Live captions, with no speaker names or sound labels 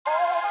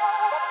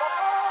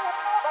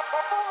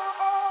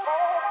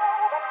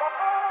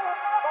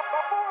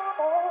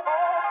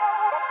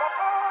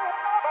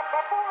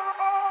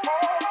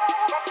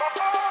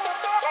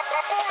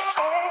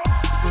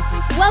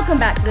Welcome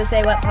back to the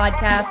Say What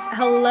podcast.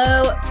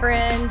 Hello,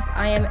 friends.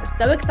 I am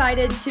so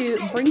excited to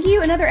bring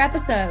you another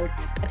episode.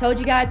 I told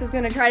you guys I was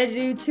going to try to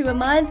do 2 a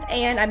month,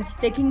 and I'm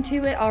sticking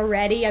to it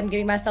already. I'm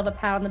giving myself a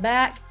pat on the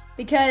back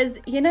because,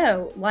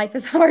 life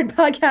is hard.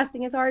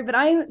 Podcasting is hard, but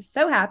I'm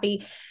so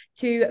happy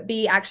to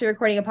be actually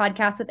recording a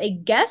podcast with a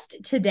guest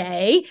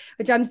today,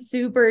 which I'm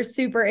super,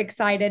 super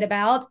excited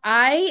about.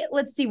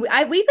 We've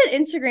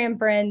been Instagram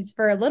friends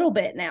for a little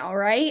bit now,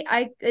 right?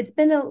 It's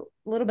been a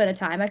little bit of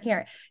time.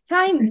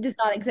 Time does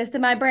not exist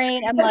in my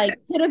brain. I'm like,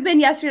 could have been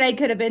yesterday,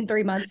 could have been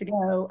 3 months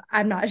ago.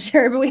 I'm not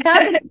sure, but we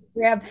have been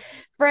Instagram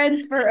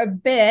friends for a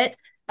bit.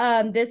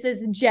 This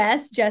is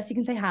Jess. Jess, you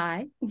can say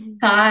hi.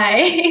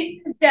 Hi.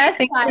 Jess,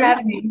 Thanks for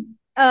having me.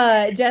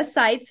 Jess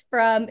Seitz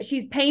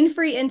she's Pain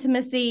Free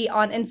Intimacy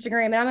on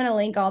Instagram, and I'm going to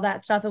link all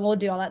that stuff and we'll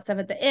do all that stuff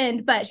at the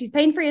end, but she's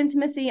Pain Free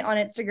Intimacy on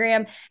Instagram.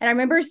 And I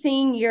remember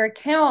seeing your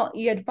account,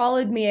 you had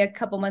followed me a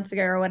couple months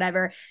ago or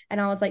whatever,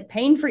 and I was like,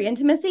 Pain Free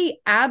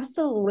Intimacy?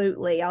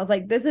 Absolutely. I was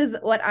like, this is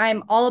what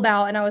I'm all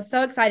about. And I was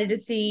so excited to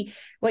see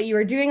what you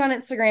were doing on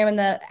Instagram and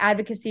the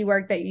advocacy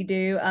work that you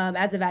do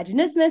as a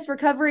vaginismus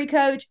recovery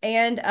coach,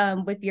 and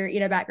with your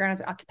background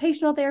as an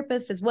occupational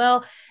therapist as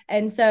well.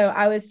 And so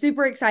I was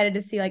super excited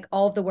to see like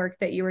all of the work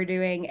that you were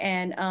doing,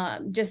 and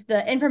just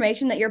the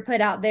information that you're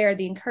put out there,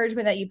 the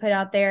encouragement that you put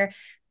out there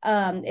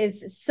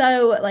is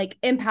so like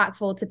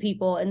impactful to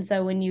people. And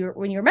so when you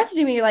were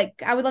messaging me, you're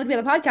like, I would love to be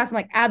on the podcast. I'm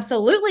like,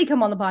 absolutely,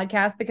 come on the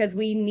podcast because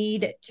we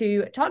need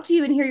to talk to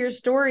you and hear your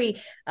story.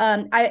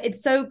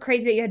 It's so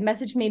crazy that you had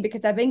messaged me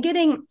because I've been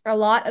getting a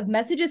lot of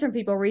messages from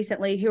people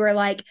recently who are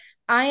like,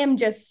 I am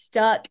just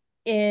stuck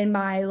in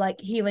my like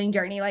healing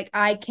journey. Like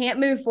I can't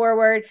move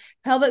forward.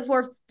 Pelvic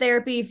floor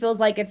therapy feels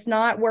like it's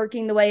not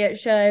working the way it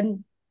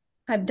should.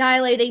 I'm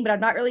dilating, but I'm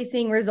not really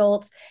seeing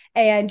results.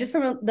 And just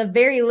from the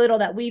very little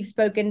that we've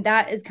spoken,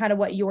 that is kind of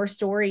what your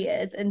story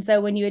is. And so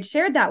when you had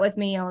shared that with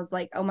me, I was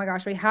like, oh my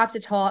gosh, we have to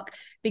talk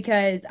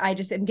because I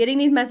just am getting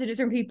these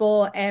messages from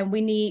people, and we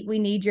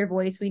need your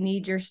voice. We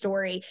need your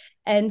story.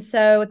 And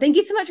so thank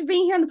you so much for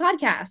being here on the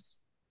podcast.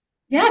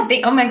 Yeah.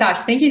 Oh my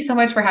gosh. Thank you so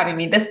much for having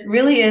me. This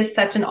really is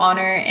such an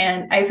honor,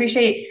 and I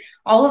appreciate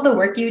all of the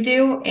work you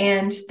do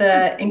and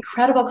the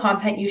incredible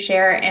content you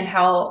share and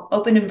how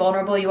open and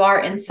vulnerable you are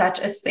in such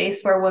a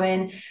space where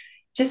women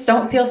just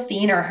don't feel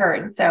seen or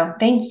heard. So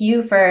thank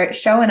you for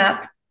showing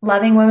up,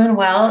 loving women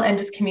well, and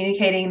just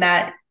communicating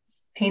that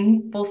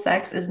painful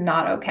sex is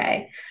not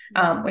okay,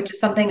 which is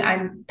something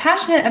I'm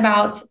passionate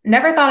about.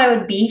 Never thought I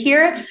would be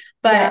here,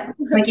 but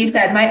like you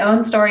said, my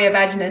own story of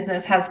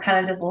vaginismus has kind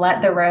of just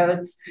let the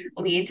roads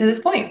lead to this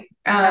point.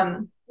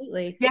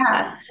 Absolutely.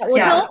 Yeah. Well,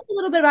 tell us a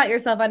little bit about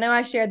yourself. I know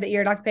I shared that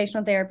you're an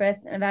occupational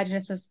therapist and a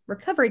vaginismus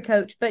recovery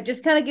coach, but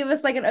just kind of give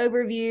us like an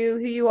overview,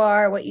 who you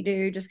are, what you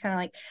do, just kind of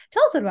like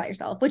tell us about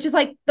yourself, which is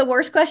like the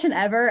worst question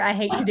ever. I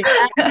hate to do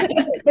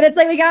that, but it's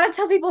like, we got to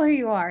tell people who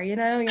you are,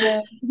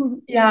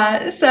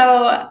 Yeah.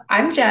 So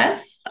I'm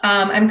Jess.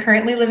 I'm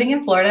currently living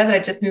in Florida, but I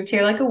just moved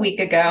here like a week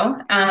ago.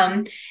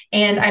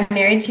 And I'm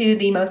married to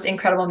the most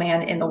incredible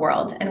man in the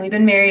world. And we've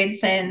been married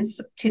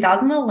since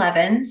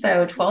 2011.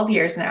 So 12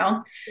 years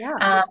now.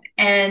 Yeah.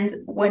 And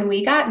when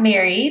we got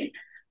married,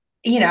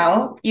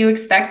 you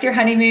expect your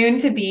honeymoon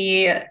to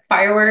be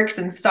fireworks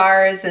and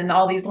stars and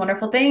all these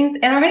wonderful things.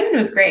 And our honeymoon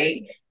was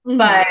great,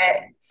 but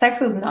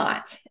sex was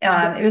not.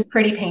 It was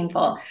pretty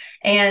painful.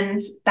 And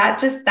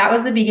that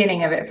was the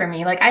beginning of it for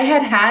me. Like I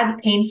had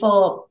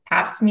painful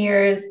pap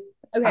smears,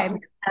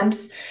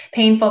 attempts,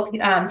 painful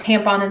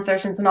tampon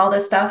insertions and all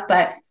this stuff,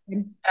 but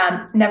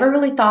never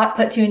really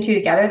put 2 and 2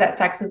 together that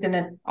sex was going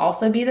to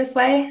also be this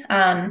way.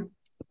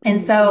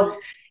 And so,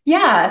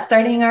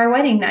 starting our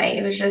wedding night,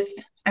 it was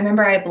just, I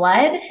remember I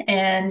bled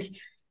and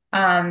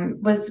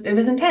it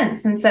was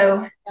intense. And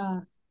so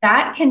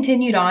that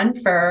continued on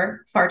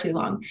for far too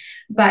long,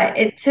 but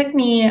it took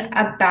me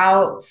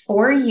about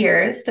 4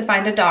 years to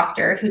find a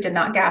doctor who did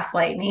not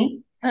gaslight me.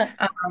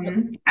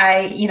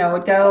 I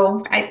would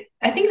go, I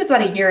think it was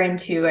about a year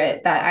into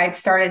it that I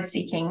started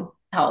seeking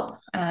help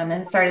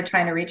and started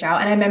trying to reach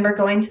out. And I remember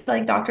going to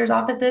like doctor's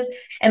offices,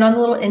 and on the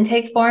little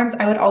intake forms,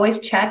 I would always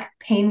check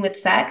pain with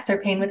sex or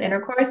pain with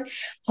intercourse,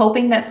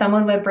 hoping that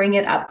someone would bring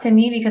it up to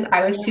me because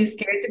I was too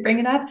scared to bring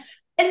it up.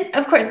 And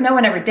of course, no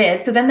one ever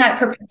did. So then that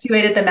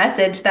perpetuated the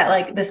message that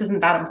like, this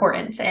isn't that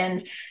important.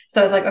 And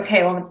so I was like,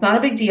 okay, well, it's not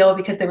a big deal,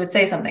 because they would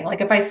say something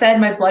like, if I said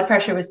my blood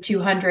pressure was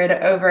 200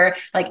 over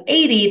like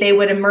 80, they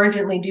would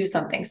emergently do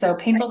something. So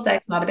painful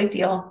sex, not a big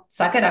deal.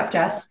 Suck it up,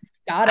 Jess.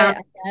 Got it.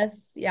 I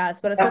guess. Yeah.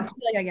 It's what it's supposed to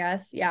be like, I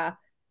guess. Yeah.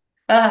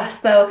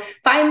 So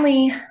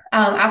finally,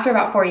 after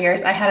about 4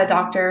 years, I had a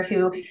doctor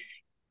who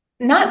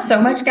not so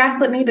much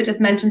gaslit me, but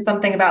just mentioned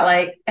something about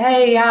like,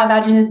 hey,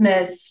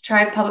 vaginismus,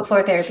 try pelvic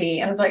floor therapy.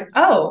 And I was like,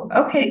 oh,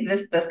 okay,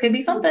 this could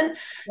be something.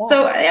 Yeah.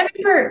 So I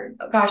remember,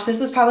 gosh, this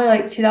was probably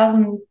like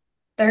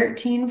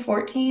 2013,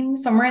 14,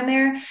 somewhere in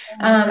there.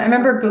 I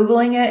remember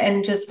Googling it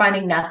and just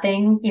finding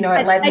nothing, it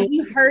led me. Had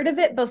you heard of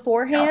it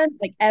beforehand,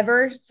 like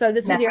ever? So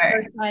this was your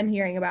first time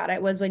hearing about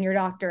it, was when your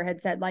doctor had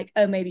said like,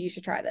 oh, maybe you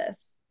should try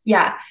this.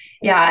 Yeah.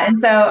 Yeah. And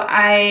so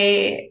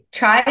I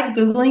tried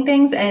Googling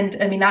things, and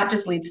I mean, that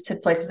just leads to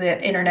places on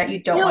the internet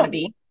you don't want to No.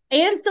 be.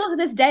 And still to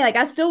this day, like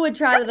I still would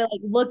try to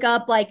like look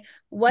up like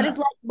what is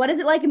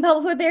it like in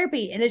pelvic floor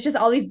therapy? And it's just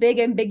all these big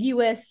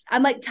ambiguous.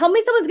 I'm like, tell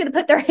me someone's gonna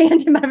put their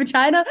hand in my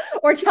vagina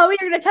or tell me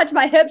you're gonna touch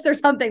my hips or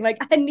something. Like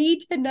I need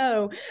to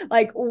know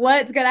like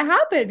what's gonna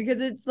happen because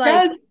it's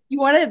like Yes. you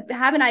want to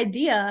have an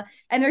idea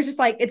and there's just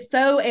like it's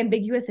so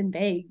ambiguous and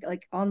vague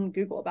like on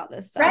Google about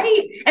this stuff.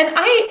 Right. And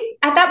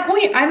at that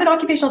point, I'm an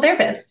occupational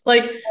therapist.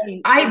 Like,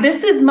 Right.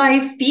 this is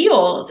my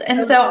field.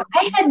 And So so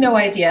I had no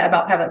idea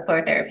about pelvic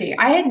floor therapy.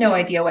 I had no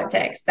idea what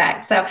to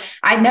expect. So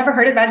I'd never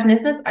heard of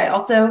vaginismus. I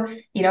also,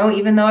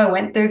 even though I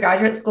went through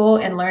graduate school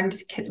and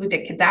learned, we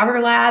did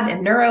cadaver lab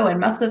and neuro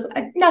and musculus,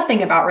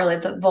 nothing about really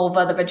the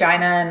vulva, the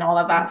vagina, and all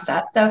of that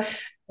stuff. So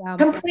yeah.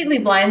 completely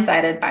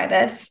blindsided by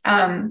this.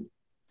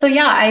 So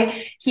yeah,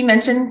 he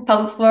mentioned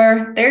pelvic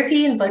floor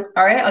therapy and was like,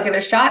 all right, I'll give it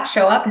a shot,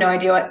 show up, no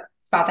idea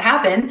what's about to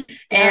happen.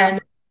 Yeah.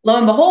 And lo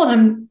and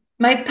behold,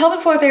 my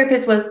pelvic floor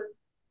therapist was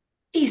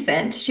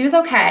decent. She was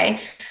okay.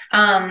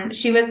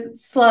 She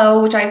was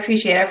slow, which I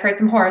appreciate. I've heard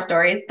some horror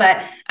stories,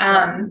 but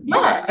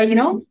yeah,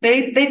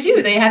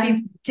 they have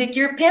you take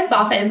your pants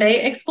off and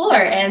they explore.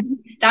 And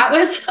that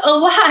was a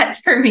lot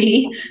for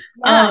me.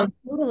 Yeah,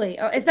 totally.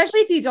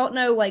 Especially if you don't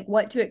know like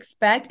what to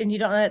expect and you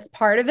don't know that's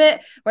part of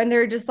it. When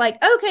they're just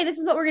like, okay, this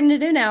is what we're going to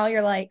do now.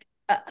 You're like,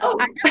 Oh,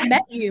 I just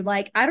met you.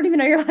 Like, I don't even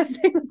know your last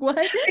name. Like, what?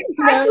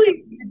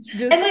 exactly. It's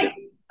just And like,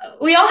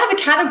 we all have a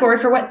category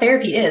for what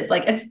therapy is.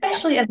 Like,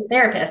 especially as a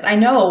therapist, I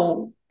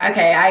know,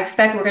 okay, I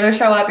expect we're going to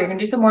show up. You're going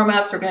to do some warm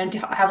ups. We're going to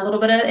have a little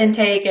bit of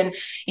intake and,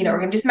 we're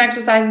going to do some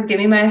exercises. Give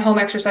me my home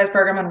exercise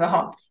program. I'm going to go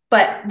home.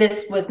 But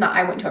this was not,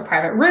 I went to a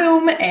private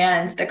room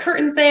and the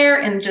curtains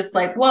there and just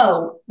like,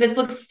 whoa, this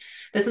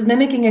is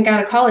mimicking a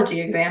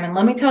gynecology exam. And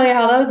let me tell you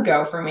how those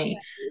go for me.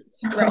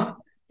 right.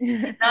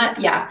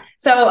 Yeah.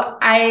 So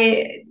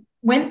I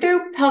went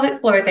through pelvic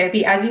floor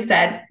therapy, as you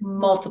said,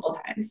 multiple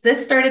times.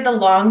 This started the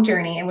long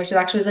journey, in which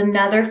actually was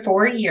another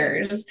 4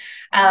 years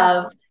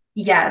of,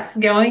 yes,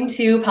 going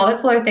to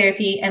pelvic floor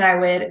therapy. And I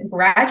would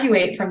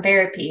graduate from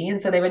therapy.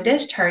 And so they would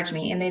discharge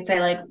me and they'd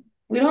say, like,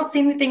 we don't see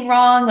anything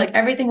wrong. Like,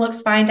 everything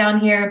looks fine down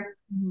here.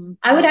 Mm-hmm.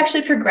 I would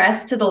actually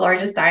progress to the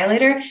largest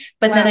dilator,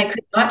 but then I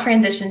could not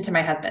transition to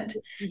my husband.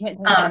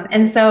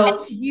 And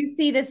so did you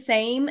see the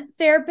same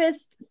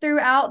therapist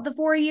throughout the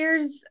 4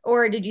 years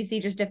or did you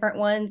see just different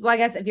ones? Well, I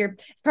guess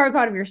it's probably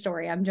part of your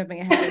story. I'm jumping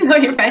ahead. No,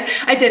 you're fine.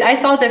 I did. I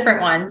saw different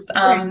ones.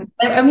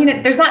 I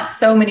mean, there's not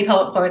so many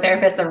pelvic floor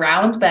therapists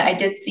around, but I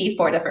did see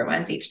 4 different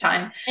ones each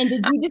time. And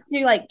did you just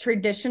do like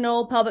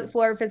traditional pelvic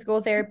floor physical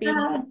therapy?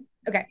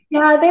 Okay.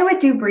 Yeah, they would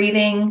do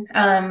breathing.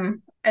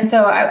 And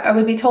so I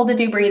would be told to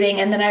do breathing,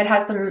 and then I'd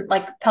have some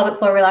like pelvic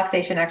floor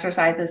relaxation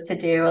exercises to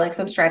do, like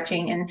some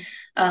stretching and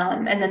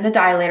then the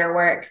dilator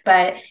work.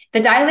 But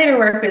the dilator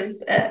work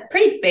was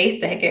pretty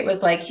basic. It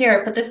was like,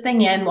 here, put this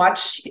thing in,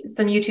 watch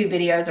some YouTube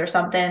videos or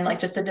something, like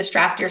just to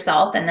distract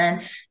yourself. And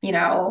then,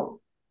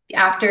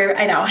 after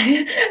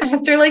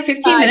like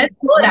 15 minutes,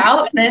 pull it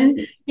out. And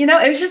then,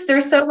 it was just,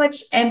 there's so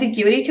much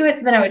ambiguity to it.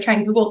 So then I would try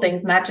and Google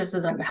things and that just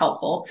isn't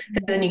helpful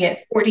because then you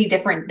get 40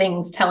 different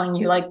things telling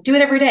you like, do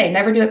it every day,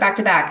 never do it back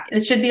to back.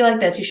 It should be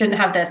like this. You shouldn't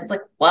have this. It's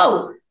like,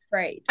 whoa,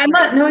 right. I'm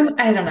not knowing.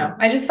 I don't know.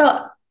 I just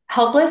felt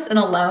helpless and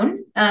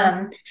alone.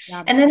 And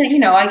then,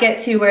 I get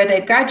to where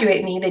they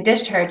graduate me, they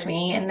discharge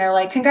me and they're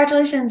like,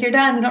 congratulations, you're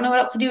done. We don't know what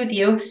else to do with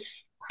you.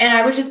 And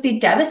I would just be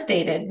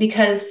devastated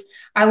because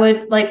I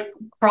would like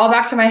crawl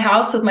back to my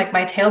house with like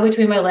my tail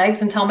between my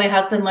legs and tell my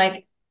husband,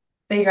 like,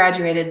 they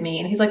graduated me.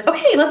 And he's like,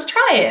 okay, let's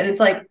try it. And it's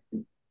like,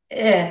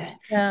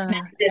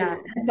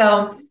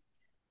 So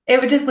it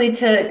would just lead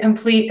to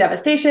complete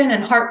devastation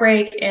and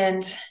heartbreak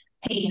and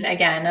pain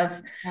again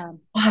of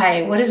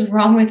why, what is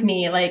wrong with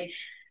me? Like,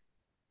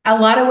 a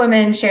lot of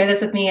women share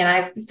this with me, and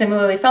I've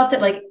similarly felt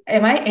it. Like,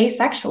 am I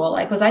asexual?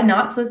 Like, was I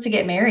not supposed to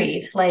get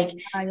married? Like,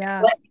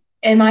 what,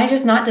 am I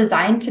just not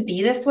designed to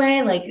be this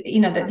way? Like,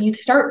 that you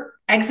start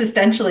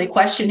existentially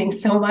questioning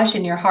so much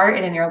in your heart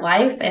and in your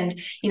life. And,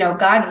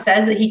 God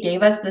says that he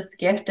gave us this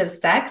gift of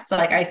sex.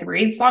 Like, I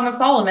read Song of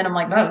Solomon. I'm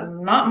like, no,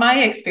 not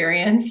my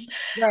experience.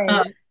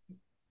 Right.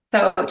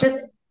 So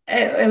just,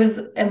 it was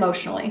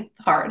emotionally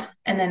hard.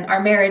 And then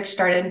our marriage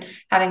started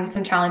having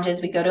some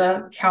challenges. We go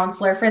to a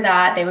counselor for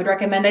that. They would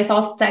recommend I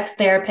saw sex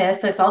therapists.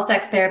 So I saw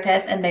sex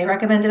therapists and they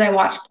recommended I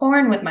watch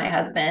porn with my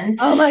husband.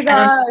 Oh my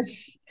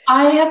gosh.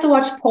 I have to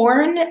watch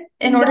porn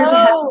in order to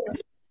have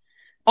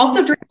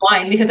also drink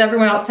wine because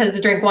everyone else has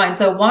to drink wine.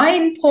 So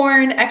wine,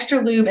 porn, extra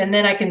lube, and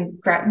then I can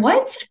grab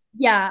what?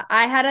 Yeah,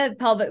 I had a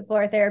pelvic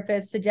floor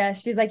therapist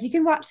suggest, she's like, you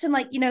can watch some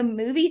like,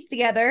 movies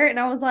together. And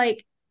I was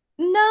like,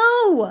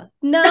 no.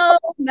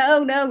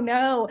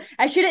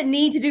 I shouldn't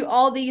need to do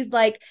all these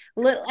like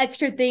little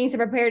extra things to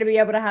prepare to be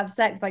able to have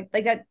sex. Like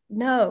that,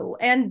 no.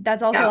 And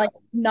that's also like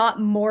not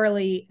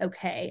morally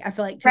okay. I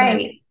feel like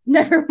it's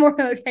never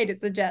morally okay to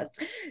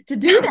suggest to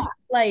do that.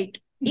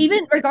 Like,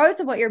 even regardless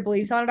of what your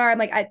beliefs on it are, I'm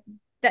like,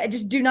 I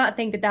just do not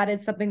think that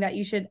is something that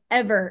you should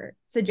ever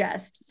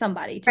suggest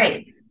somebody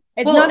to do.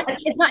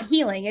 It's not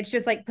healing. It's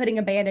just like putting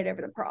a band-aid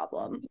over the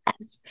problem.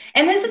 Yes.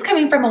 And this is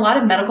coming from a lot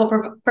of medical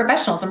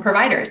professionals and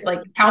providers,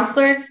 like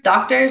counselors,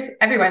 doctors,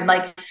 everyone.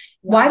 Like,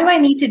 why do I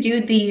need to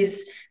do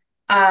these,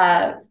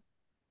 morally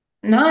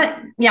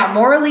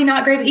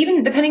not great, but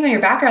even depending on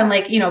your background,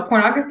 like,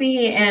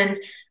 pornography and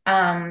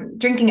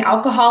drinking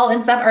alcohol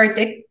and stuff are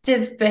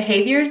addictive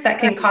behaviors that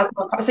can cause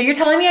more problems. So you're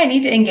telling me I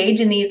need to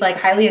engage in these like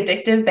highly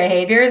addictive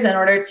behaviors in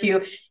order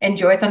to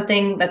enjoy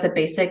something that's a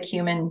basic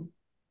human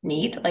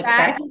need, like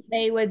sex?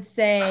 They would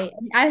say,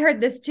 I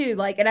heard this too,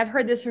 like, and I've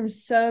heard this from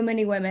so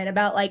many women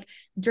about like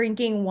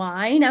drinking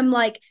wine. I'm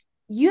like,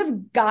 you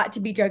have got to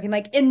be joking.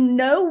 Like, in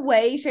no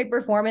way, shape,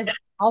 or form is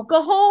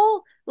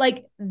alcohol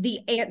like the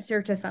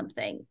answer to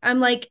something. I'm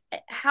like,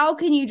 how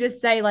can you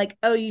just say like,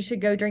 oh, you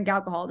should go drink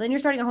alcohol? Then you're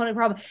starting a whole new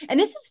problem. And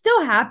this is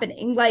still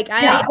happening. Like,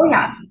 I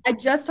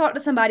just talked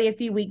to somebody a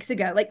few weeks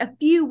ago,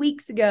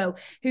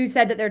 who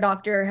said that their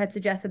doctor had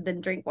suggested them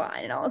drink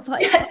wine. And I was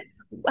like,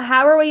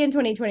 how are we in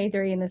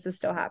 2023 and this is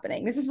still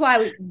happening? This is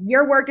why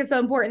your work is so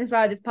important. This is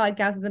why this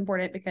podcast is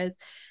important, because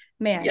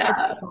man,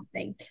 it's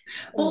something.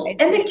 Well,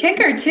 and the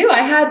kicker too,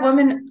 I had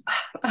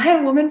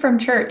a woman from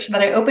church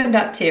that I opened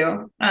up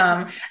to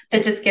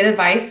just get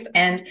advice.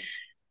 And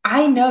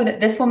I know that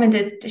this woman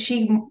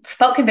she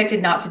felt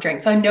convicted not to drink.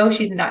 So I know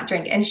she did not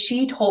drink. And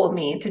she told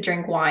me to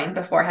drink wine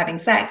before having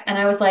sex. And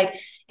I was like,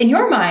 in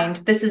your mind,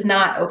 this is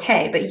not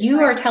okay, but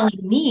you are telling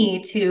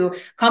me to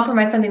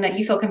compromise something that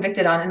you feel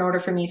convicted on in order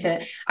for me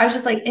to, I was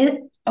just like,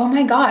 oh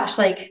my gosh,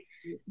 like,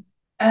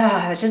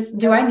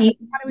 do I need,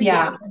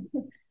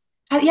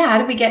 how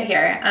did we get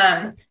here?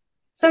 I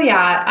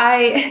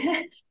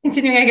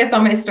continuing, I guess,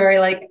 on my story,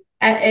 like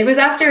it was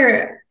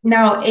after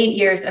now 8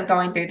 years of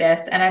going through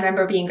this. And I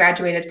remember being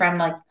graduated from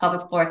like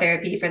pelvic floor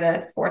therapy for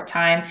the 4th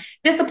time,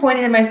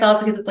 disappointed in myself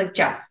because it's like,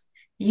 Jess,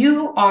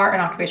 you are an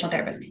occupational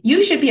therapist.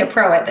 You should be a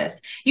pro at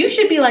this. You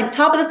should be like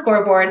top of the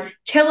scoreboard,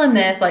 killing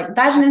this. Like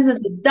vaginismus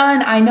is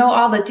done. I know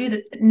all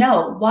the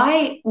no,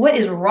 why, what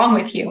is wrong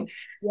with you?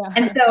 Yeah.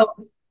 And so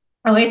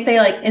I always say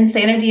like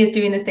insanity is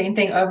doing the same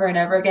thing over and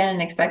over again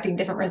and expecting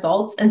different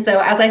results. And so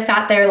as I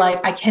sat there,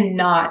 like, I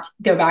cannot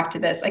go back to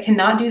this. I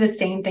cannot do the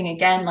same thing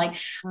again. Like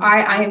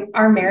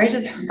our marriage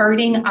is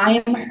hurting.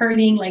 I am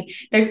hurting. Like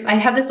I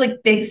have this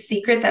like big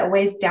secret that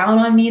weighs down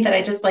on me that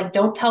I just like,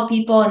 don't tell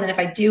people. And then if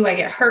I do, I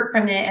get hurt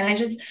from it. And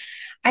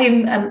I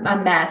am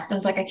a mess. I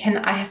was like,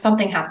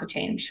 something has to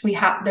change.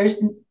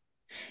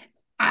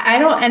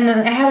 And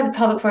then I had a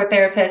pelvic floor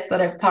therapist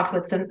that I've talked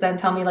with since then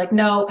tell me like,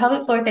 no,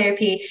 pelvic floor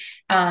therapy,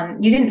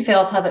 you didn't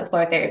fail pelvic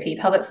floor therapy.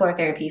 Pelvic floor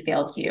therapy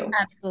failed you.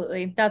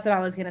 Absolutely. That's what I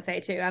was going to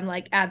say too. I'm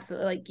like,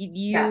 absolutely. Like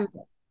you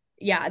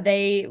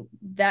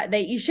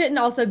shouldn't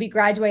also be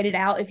graduated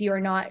out if you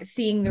are not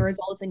seeing the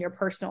results in your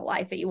personal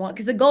life that you want.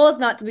 Because the goal is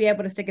not to be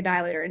able to stick a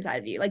dilator inside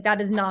of you. Like that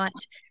is not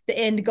the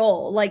end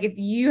goal. Like if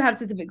you have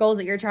specific goals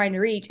that you're trying to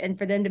reach and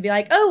for them to be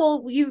like,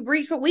 oh, well, you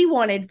reached what we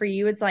wanted for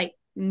you. It's like,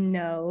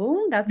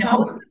 no, that's not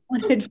what I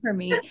wanted for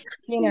me.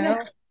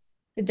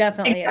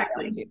 Definitely.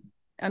 Exactly.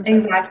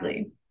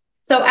 Exactly.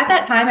 So at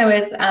that time I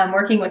was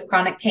working with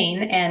chronic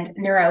pain and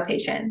neuro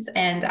patients,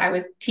 and I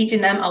was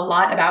teaching them a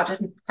lot about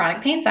just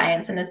chronic pain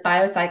science and this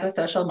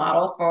biopsychosocial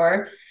model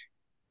for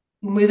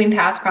moving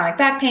past chronic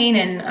back pain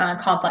and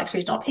complex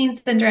regional pain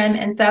syndrome.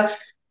 And so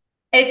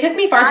it took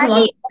me far too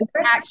long.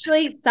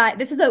 Actually,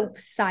 this is a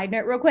side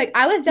note real quick.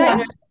 I was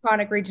diagnosed with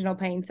chronic regional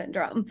pain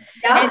syndrome.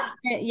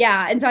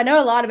 And so I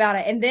know a lot about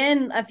it. And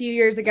then a few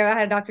years ago, I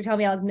had a doctor tell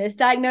me I was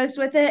misdiagnosed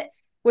with it,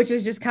 which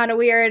was just kind of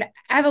weird.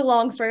 I have a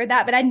long story with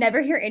that, but I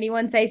never hear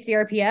anyone say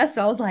CRPS.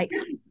 So I was like,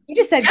 you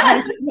just said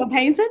chronic regional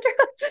pain syndrome?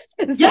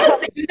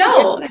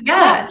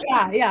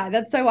 Yeah.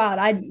 That's so wild.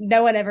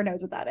 No one ever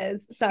knows what that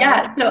is. So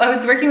I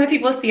was working with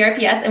people with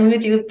CRPS, and we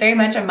would do very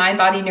much a mind,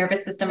 body,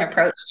 nervous system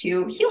approach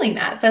to healing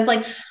that. So I was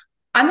like,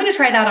 I'm going to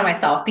try that on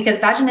myself, because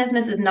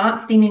vaginismus is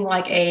not seeming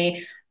like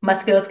a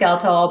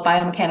musculoskeletal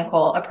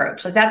biomechanical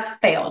approach. Like that's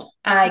failed.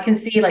 I can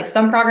see like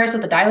some progress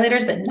with the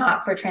dilators, but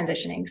not for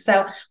transitioning.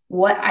 So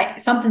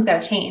something's got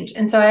to change.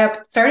 And so I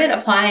started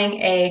applying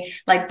a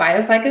like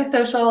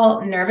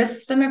biopsychosocial nervous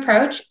system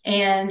approach.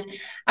 And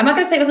I'm not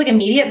going to say it was like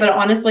immediate, but it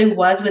honestly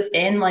was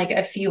within like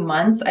a few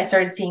months, I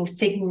started seeing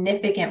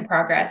significant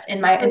progress in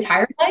my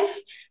entire life,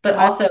 but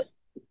also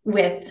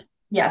with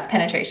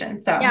penetration.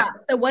 So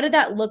what did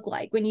that look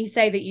like when you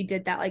say that you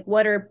did that? Like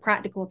what are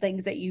practical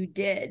things that you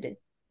did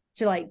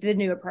to like the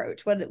new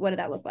approach? What did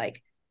that look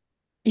like?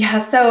 Yeah.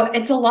 So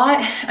it's a lot.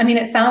 I mean,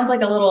 it sounds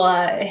like a little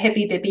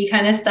hippy dippy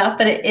kind of stuff,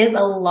 but it is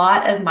a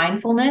lot of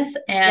mindfulness.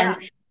 And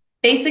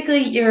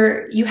basically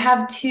you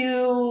have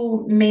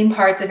two main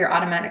parts of your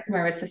autonomic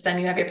nervous system.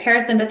 You have your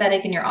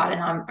parasympathetic and your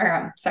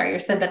your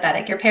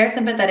sympathetic. Your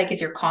parasympathetic is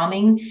your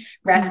calming,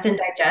 rest and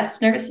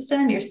digest nervous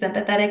system. Your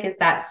sympathetic is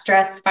that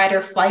stress, fight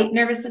or flight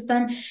nervous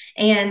system.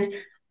 And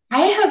I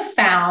have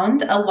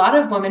found a lot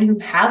of women who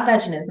have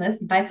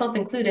vaginismus, myself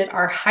included,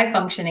 are high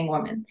functioning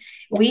women.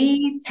 Yeah.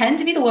 We tend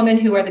to be the women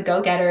who are the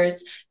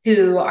go-getters,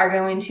 who are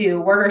going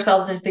to work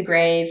ourselves into the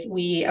grave.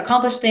 We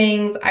accomplish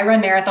things. I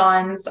run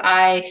marathons.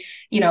 I,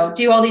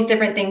 do all these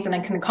different things and I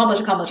can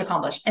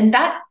accomplish. And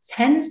that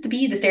tends to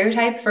be the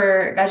stereotype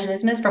for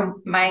vaginismus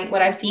from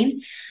what I've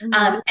seen.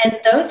 Mm-hmm. And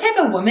those type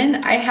of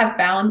women I have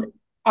found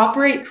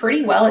operate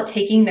pretty well at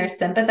taking their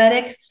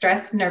sympathetic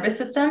stress nervous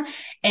system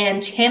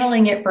and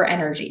channeling it for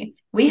energy.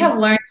 We have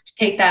learned to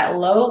take that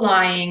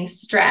low-lying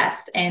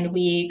stress and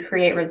we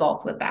create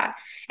results with that.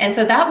 And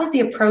so that was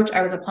the approach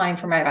I was applying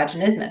for my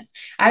vaginismus.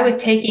 I was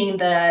taking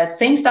the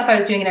same stuff I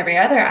was doing in every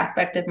other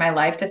aspect of my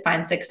life to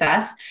find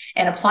success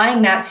and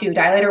applying that to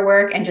dilator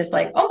work and just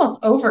like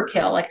almost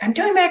overkill. Like I'm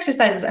doing my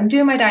exercises, I'm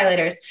doing my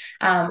dilators.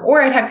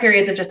 Or I'd have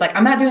periods of just like,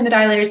 I'm not doing the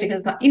dilators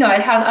because,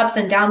 I'd have ups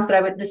and downs, but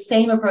I would the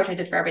same approach I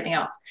did for everything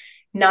else,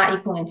 not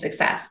equaling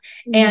success.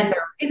 Mm-hmm. And the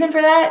reason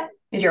for that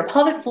is your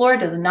pelvic floor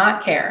does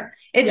not care.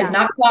 It does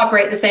not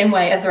cooperate the same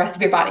way as the rest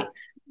of your body.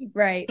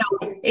 Right.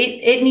 So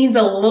it needs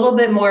a little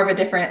bit more of a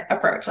different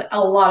approach, like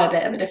a lot of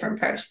it of a different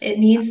approach. It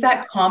needs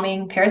that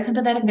calming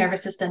parasympathetic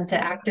nervous system to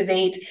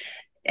activate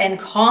and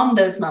calm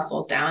those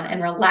muscles down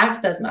and relax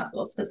those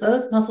muscles, because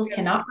those muscles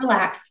cannot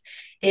relax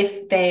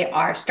if they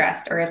are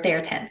stressed or if they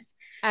are tense.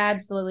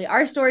 Absolutely.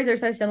 Our stories are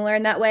so similar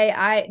in that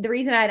way. The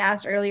reason I had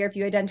asked earlier if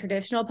you had done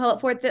traditional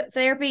pellet floor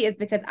therapy is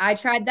because I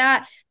tried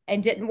that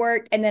and didn't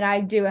work. And then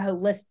I do a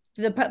holistic,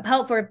 the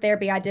pelvic floor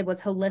therapy I did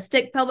was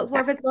holistic pelvic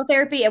floor physical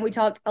therapy. And we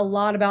talked a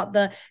lot about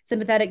the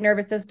sympathetic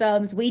nervous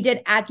systems. We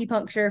did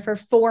acupuncture for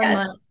 4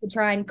 months to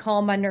try and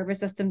calm my nervous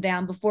system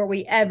down before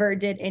we ever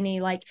did any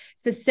like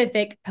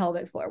specific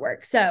pelvic floor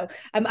work. So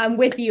I'm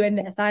with you in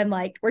this. I'm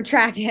like, we're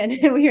tracking.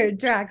 We're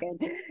tracking.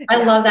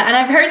 I love that. And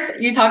I've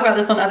heard you talk about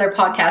this on other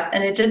podcasts,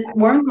 and it just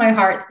warms my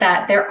heart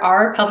that there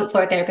are pelvic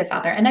floor therapists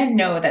out there. And I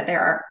know that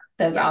there are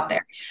those out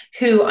there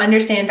who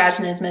understand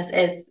vaginismus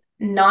is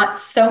not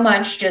so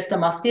much just a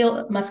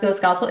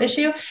musculoskeletal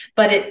issue,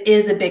 but it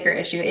is a bigger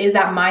issue. It is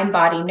that mind,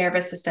 body,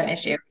 nervous system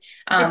issue.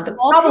 The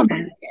problem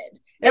is,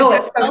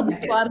 it's so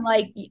I'm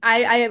like,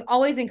 I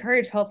always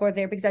encourage pelvic floor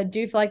therapy because I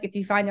do feel like if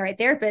you find the right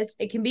therapist,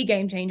 it can be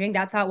game changing.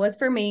 That's how it was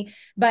for me.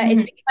 But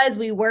it's because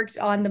we worked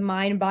on the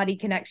mind body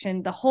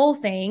connection, the whole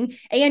thing,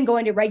 and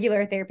going to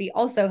regular therapy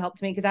also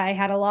helped me because I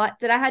had a lot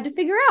that I had to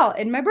figure out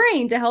in my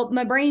brain to help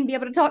my brain be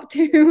able to talk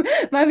to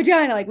my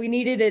vagina. Like we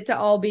needed it to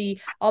all be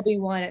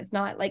one. It's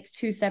not like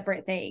two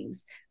separate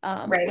things.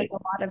 Like a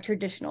lot of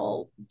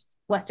traditional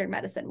Western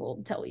medicine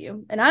will tell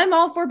you. And I'm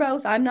all for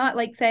both. I'm not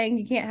like saying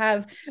you can't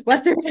have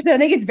Western medicine. I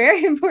think it's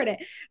very important.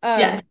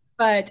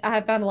 But I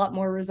have found a lot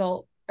more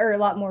results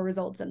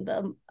in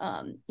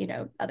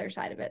the other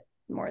side of it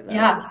more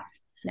than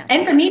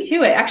And for me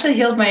too, it actually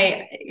healed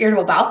my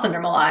irritable bowel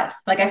syndrome a lot.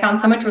 Like I found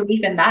so much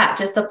relief in that,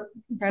 just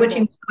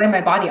switching the way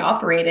my body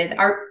operated.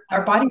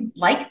 Our bodies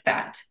like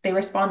that. They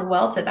respond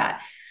well to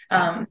that.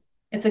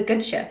 It's a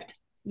good shift.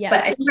 Yeah,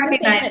 but so you were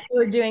saying that you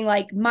were doing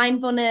like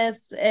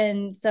mindfulness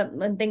and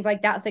things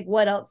like that. It's like,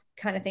 what else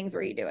kind of things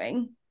were you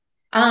doing?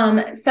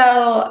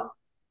 So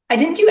I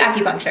didn't do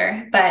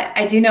acupuncture, but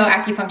I do know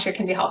acupuncture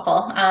can be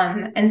helpful.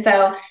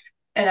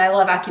 And I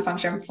love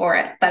acupuncture for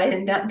it, but I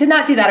did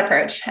not do that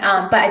approach.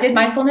 But I did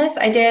mindfulness.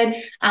 I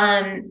did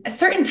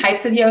certain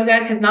types of yoga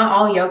because not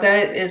all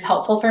yoga is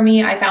helpful for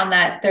me. I found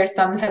that there's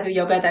some type of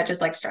yoga that just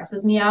like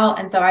stresses me out.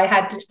 And so I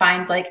had to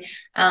find like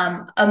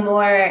a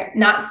more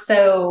not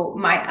so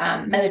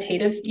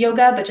meditative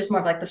yoga, but just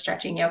more of like the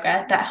stretching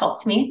yoga that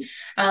helped me.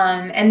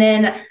 And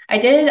then I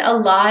did a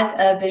lot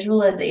of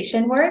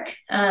visualization work.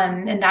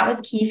 And that was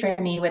key for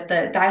me with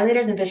the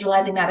dilators and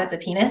visualizing that as a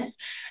penis.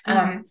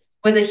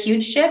 Was a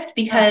huge shift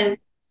because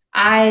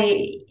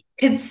I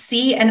could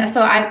see. And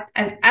so I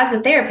as a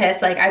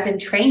therapist, like I've been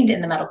trained in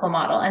the medical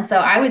model. And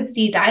so I would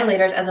see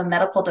dilators as a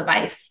medical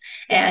device.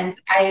 And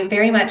I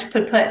very much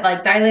put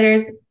like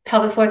dilators,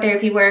 pelvic floor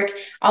therapy work,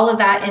 all of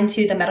that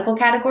into the medical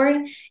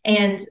category.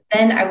 And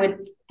then I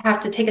would have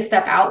to take a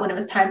step out when it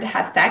was time to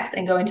have sex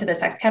and go into the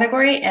sex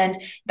category. And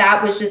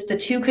that was just, the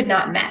two could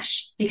not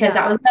mesh because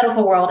that was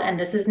medical world and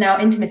this is now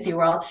intimacy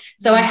world.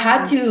 So I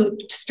had to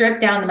strip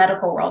down the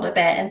medical world a bit.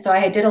 And so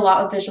I did a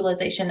lot of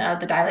visualization of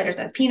the dilators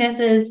as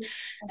penises,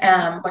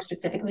 more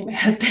specifically my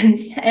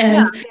husband's,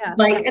 and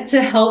like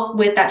to help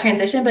with that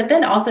transition, but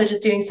then also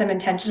just doing some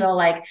intentional,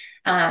 like,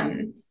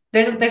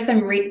 there's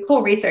some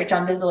cool research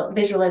on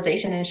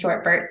visualization in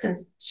short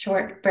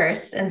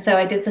bursts. And so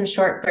I did some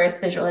short burst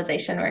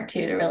visualization work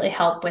too, to really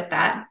help with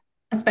that,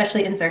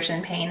 especially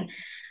insertion pain.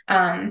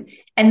 And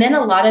then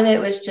a lot of it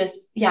was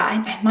just,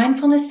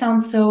 mindfulness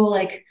sounds so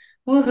like,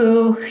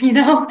 woohoo,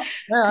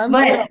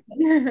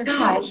 but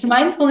gosh,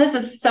 mindfulness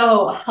is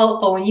so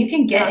helpful when you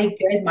can get a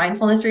good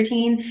mindfulness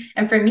routine.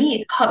 And for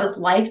me, it was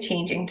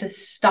life-changing to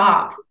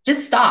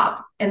just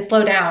stop and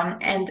slow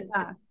down and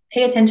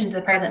pay attention to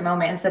the present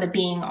moment instead of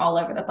being all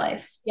over the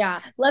place.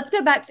 Yeah. Let's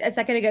go back a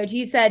second ago.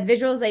 You said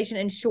visualization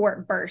in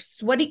short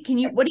bursts. What do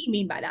you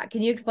mean by that?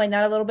 Can you explain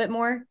that a little bit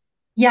more?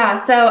 Yeah,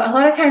 so a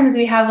lot of times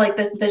we have like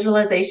this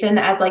visualization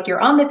as like you're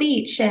on the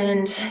beach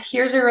and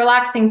here's a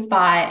relaxing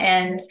spot.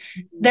 And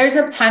there's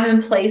a time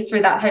and place for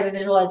that type of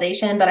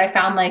visualization. But I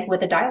found like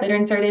with a dilator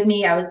inserted in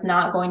me, I was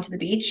not going to the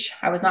beach.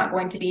 I was not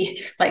going to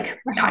be like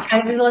that Right.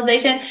 kind of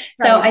visualization.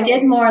 So Right. I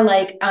did more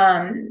like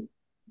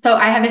so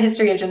I have a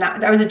history of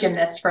gymnastics. I was a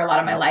gymnast for a lot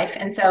of my life.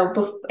 And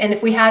so, and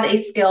if we had a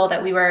skill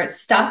that we were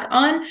stuck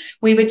on,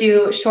 we would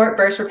do short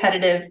burst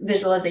repetitive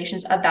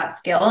visualizations of that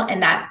skill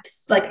and that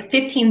like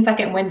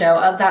 15-second window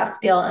of that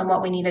skill and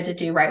what we needed to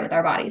do right with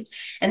our bodies.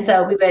 And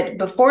so we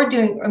would,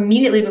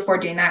 immediately before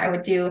doing that,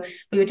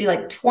 we would do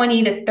like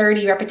 20 to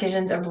 30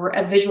 repetitions of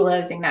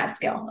visualizing that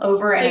skill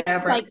over and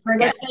over Like, and over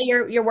again. let's say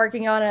you're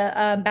working on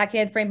a back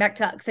handspring back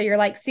tuck, so you're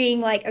like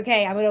seeing like,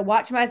 okay, I'm gonna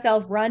watch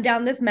myself run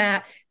down this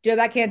mat, do a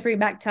back handspring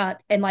back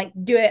tuck, and like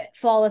do it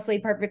flawlessly,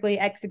 perfectly,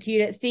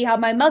 execute it, see how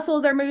my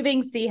muscles are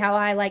moving, see how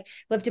I like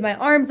lifted my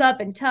arms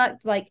up and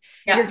tucked, like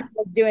you're Yeah. kind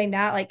of doing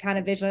that, like kind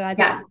of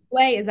visualizing Yeah. it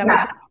way. Is that what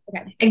Yeah.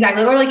 you're okay?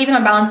 Exactly. Or like even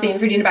on balance beam,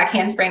 if you're doing a back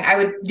handspring, I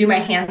would do my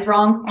hands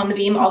wrong on the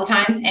beam all the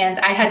time. And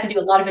I had to do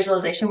a lot of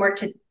visualization work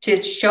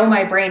to show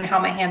my brain how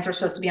my hands were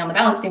supposed to be on the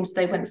balance beam so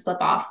they wouldn't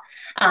slip off.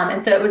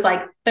 And so it was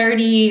like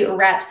 30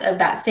 reps of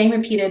that same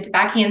repeated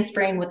back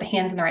handspring with the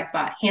hands in the right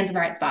spot, hands in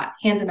the right spot,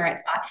 hands in the right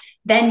spot.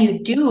 Then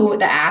you do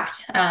the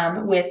act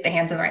with the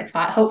hands in the right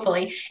spot,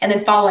 hopefully. And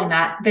then following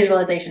that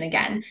visualization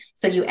again.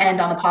 So you end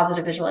on the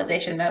positive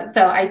visualization note.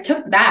 So I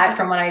took that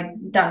from what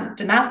I'd done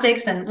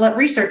gymnastics and what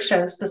research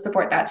shows to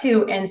support that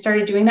too, and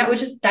started doing that with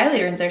just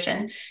dilator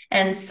insertion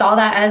and saw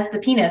that as the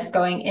penis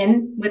going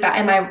in with that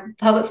in my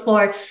pelvic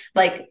floor,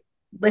 like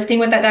lifting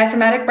with that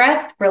diaphragmatic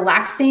breath,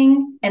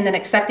 relaxing, and then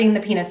accepting the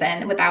penis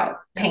in without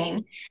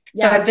pain.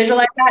 So Yeah. I'd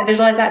visualize that,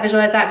 visualize that,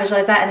 visualize that,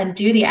 visualize that, and then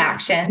do the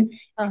action.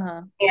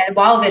 And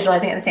while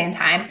visualizing at the same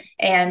time.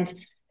 And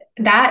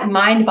that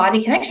mind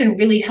body connection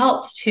really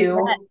helped to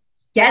Yes.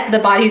 get the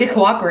body to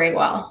cooperate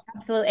well.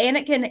 Absolutely. And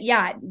it can,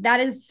 yeah, that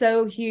is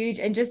so huge.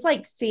 And just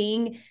like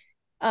seeing,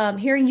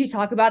 hearing you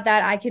talk about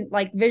that, I can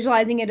like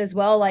visualizing it as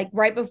well, like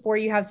right before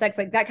you have sex,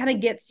 like that kind of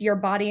gets your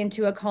body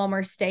into a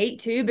calmer state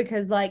too,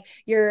 because like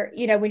you're,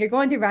 when you're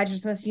going through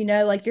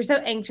vaginismus, like you're so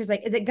anxious,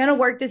 like, is it going to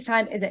work this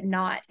time? Is it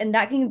not? And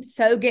that can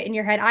so get in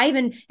your head. I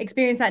even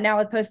experience that now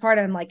with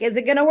postpartum. I'm like, is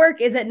it going to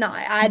work? Is it not?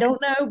 I don't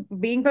know.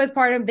 Being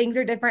postpartum, things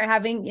are different,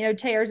 having,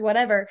 tears,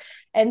 whatever.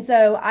 And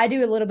so I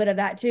do a little bit of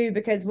that too,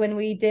 because when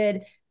we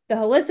did the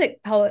holistic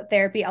pellet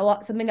therapy,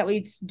 something that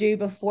we do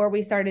before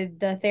we started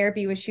the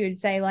therapy was she would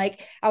say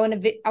like, I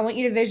want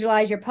you to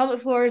visualize your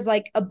pelvic floor is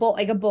like a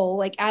bowl,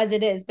 like as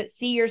it is, but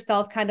see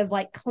yourself kind of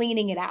like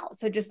cleaning it out.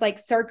 So just like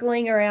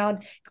circling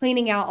around,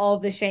 cleaning out all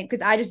of the shame,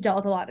 because I just dealt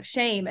with a lot of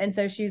shame. And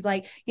so she's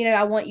like,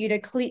 I want you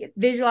to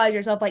visualize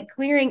yourself like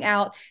clearing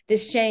out the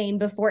shame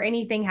before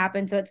anything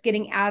happens. So it's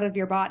getting out of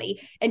your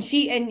body. And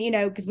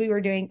because we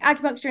were doing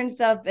acupuncture and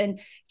stuff, and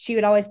she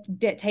would always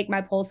take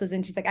my pulses,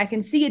 and she's like, I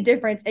can see a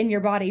difference in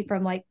your body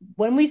from like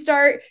when we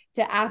start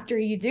to after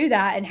you do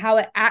that, and how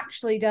it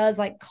actually does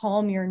like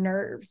calm your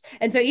nerves.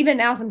 And so even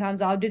now,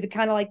 sometimes I'll do the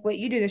kind of like what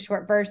you do, the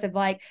short burst of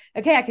like,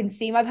 okay, I can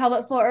see my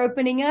pelvic floor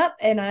opening up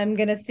and I'm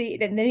going to see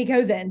it. And then he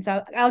goes in.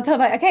 So I'll tell him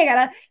like, okay,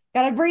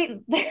 gotta breathe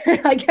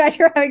there. Like as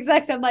you're having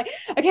sex, I'm like,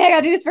 okay, I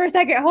gotta do this for a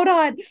second. Hold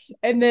on.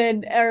 And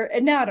then,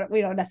 and now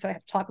we don't necessarily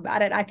have to talk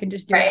about it. I can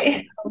just do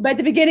it. But at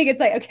the beginning, it's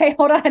like, okay,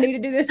 hold on, I need to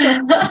do this.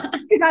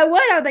 Because I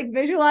would like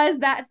visualize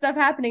that stuff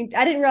happening.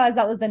 I didn't realize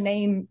that was the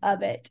name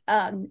of it.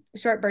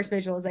 Short burst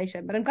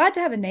visualization, but I'm glad to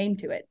have a name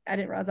to it. I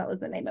didn't realize that was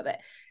the name of it.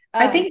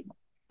 I think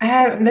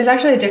there's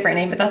actually a different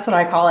name, but that's what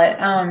I call it.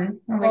 Oh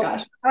my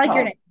gosh. I like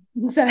your name.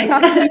 So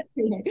I'll give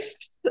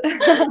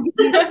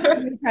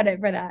you credit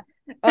for that.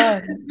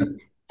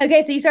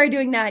 Okay, so you started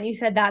doing that, and you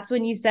said that's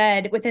when you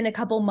said within a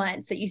couple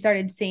months that you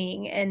started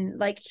seeing and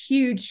like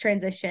huge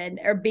transition,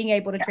 or being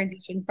able to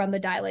transition from the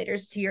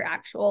dilators to your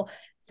actual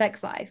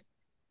sex life.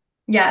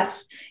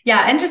 Yes.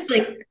 Yeah. And just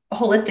like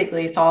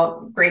holistically saw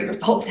great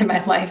results in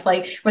my life,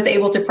 like was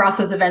able to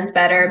process events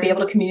better, be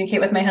able to communicate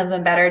with my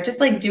husband better.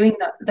 Just like doing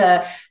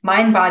the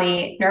mind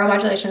body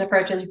neuromodulation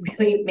approaches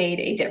really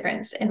made a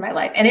difference in my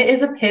life. And it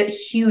is a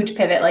huge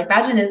pivot. Like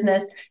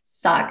vaginismus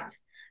sucked.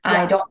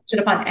 I don't wish it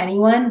upon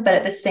anyone, but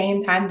at the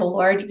same time, the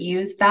Lord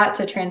used that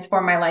to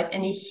transform my life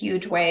in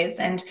huge ways.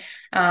 And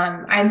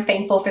I'm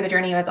thankful for the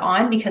journey I was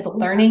on, because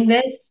learning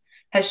this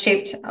has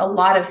shaped a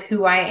lot of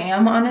who I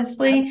am,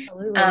 honestly.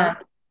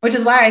 Which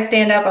is why I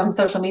stand up on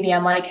social media.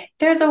 I'm like,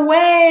 there's a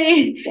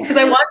way, because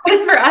I want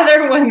this for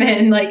other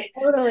women. Like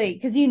totally.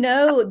 Because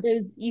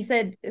those, you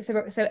said,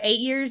 so 8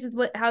 years is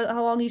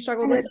how long you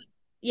struggled with it?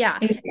 Yeah.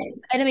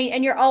 And I mean,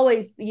 and you're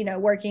always,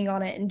 working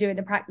on it and doing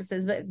the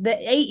practices, but the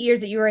 8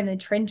 years that you were in the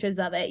trenches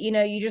of it,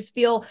 you just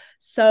feel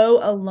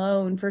so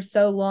alone for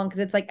so long, because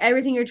it's like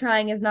everything you're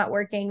trying is not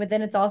working. But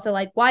then it's also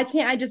like, why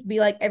can't I just be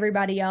like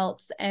everybody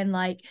else and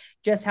like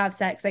just have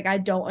sex? Like, I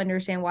don't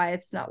understand why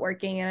it's not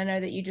working. And I know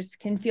that you just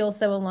can feel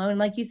so alone.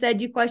 Like you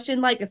said, you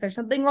question, like, is there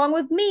something wrong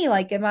with me?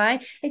 Like, am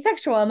I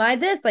asexual? Am I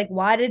this? Like,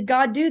 why did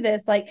God do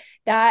this? Like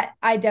that,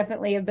 I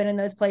definitely have been in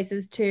those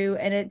places too.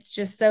 And it's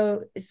just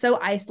so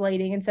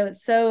isolating. healing. And so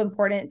it's so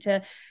important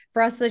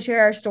for us to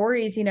share our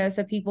stories, you know,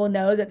 so people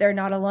know that they're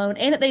not alone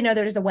and that they know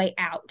there's a way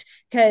out.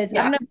 Because I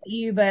don't know about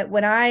you, but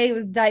when I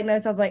was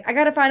diagnosed, I was like, I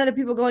got to find other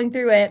people going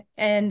through it.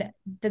 And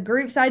the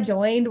groups I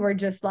joined were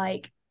just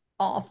like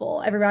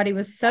awful. Everybody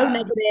was so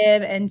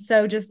negative and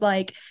so just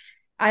like,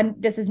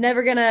 this is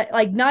never gonna,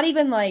 like, not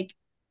even like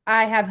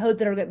I have hope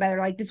that it'll get better.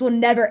 Like, this will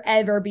never,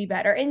 ever be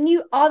better. And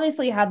you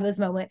obviously have those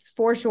moments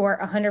for sure,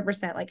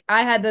 100%. Like,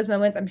 I had those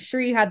moments. I'm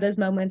sure you had those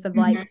moments of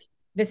like,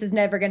 this is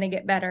never going to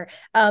get better.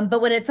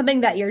 But when it's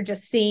something that you're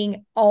just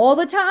seeing all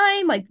the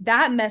time, like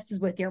that messes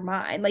with your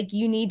mind. Like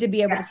you need to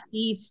be able to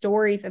see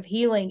stories of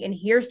healing and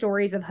hear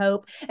stories of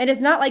hope. And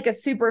it's not like a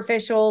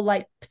superficial,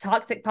 like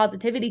toxic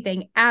positivity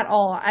thing at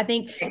all. I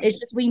think it's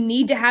just, we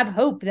need to have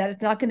hope that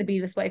it's not going to be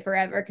this way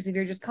forever. Because if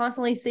you're just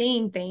constantly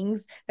seeing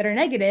things that are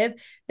negative,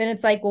 then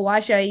it's like, well,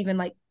 why should I even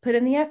like put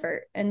in the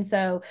effort? And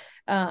so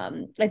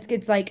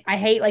it's like, I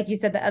hate, like you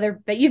said,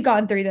 that you've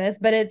gone through this,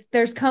 but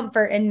there's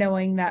comfort in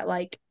knowing that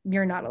like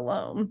you're not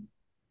alone.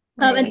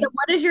 Right. And so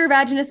what does your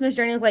vaginismus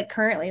journey look like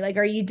currently? Like,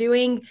 are you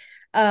doing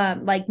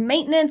like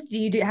maintenance? Do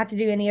you have to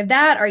do any of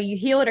that? Are you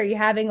healed? Are you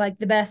having like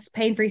the best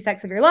pain-free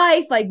sex of your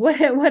life? Like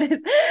what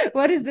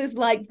is this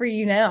like for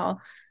you now?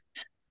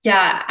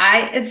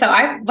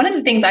 Yeah, one of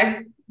the things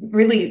I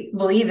really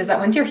believe is that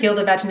once you're healed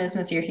of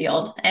vaginismus, you're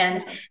healed.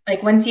 And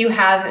like, once you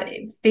have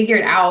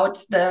figured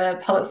out the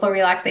pelvic floor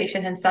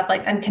relaxation and stuff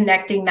like, and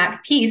connecting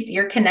that piece,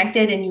 you're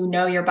connected and you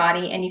know your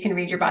body and you can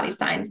read your body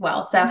signs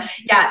well. So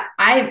yeah,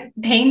 I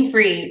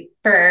pain-free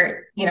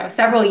for,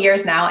 several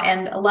years now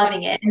and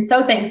loving it and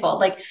so thankful.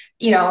 Like,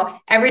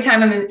 every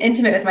time I'm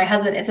intimate with my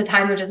husband, it's a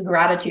time of just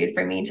gratitude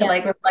for me to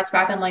like reflect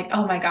back on like,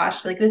 oh my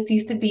gosh, like this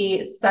used to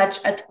be such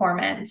a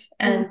torment.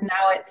 And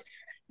now it's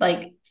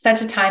like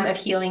such a time of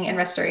healing and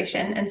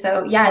restoration. And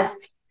so, yes,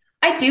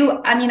 I do.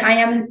 I mean,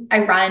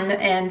 I run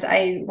and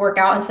I work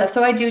out and stuff.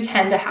 So I do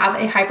tend to have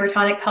a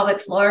hypertonic pelvic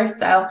floor.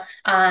 So,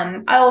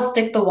 I will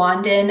stick the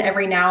wand in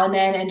every now and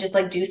then and just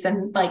like do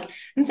some, like, I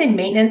wouldn't say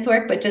maintenance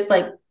work, but just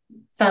like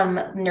some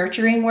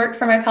nurturing work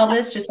for my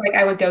pelvis. Just like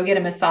I would go get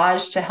a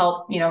massage to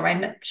help,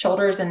 my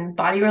shoulders and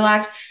body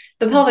relax.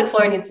 The pelvic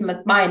floor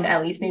mine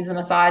at least needs a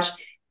massage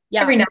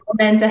every now and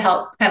then to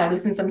help kind of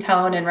loosen some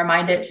tone and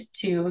remind it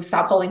to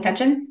stop holding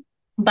tension.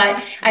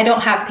 But I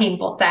don't have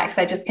painful sex.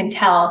 I just can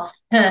tell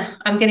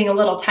I'm getting a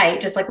little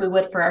tight, just like we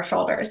would for our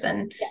shoulders,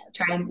 and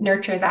try and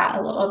nurture that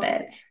a little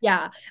bit.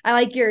 Yeah. I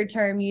like your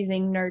term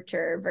using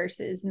nurture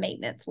versus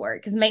maintenance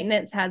work, because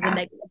maintenance has a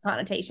negative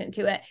connotation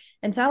to it.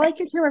 And so I like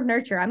your term of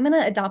nurture. I'm going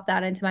to adopt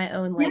that into my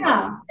own language.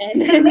 Yeah. And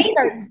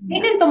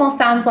maintenance almost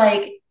sounds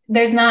like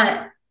there's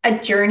not a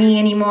journey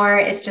anymore.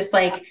 It's just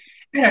like,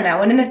 I don't know.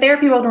 When in the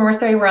therapy world, when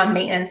we're on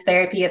maintenance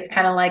therapy, it's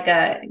kind of like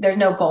there's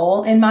no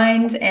goal in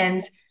mind,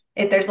 and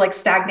there's like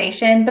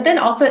stagnation. But then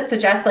also it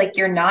suggests like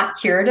you're not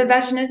cured of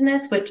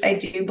vaginismus, which I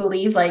do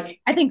believe, like,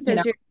 I think so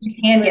too.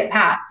 You can get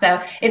past.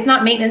 So it's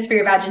not maintenance for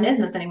your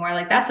vaginismus anymore.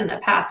 Like that's in the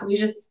past. We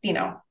just,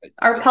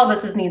 our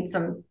pelvises need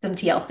some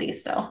TLC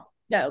still.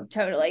 No,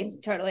 totally.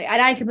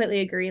 And I completely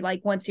agree.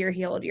 Like once you're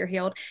healed, you're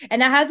healed.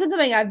 And that has been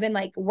something I've been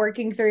like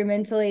working through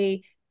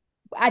mentally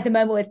at the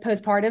moment with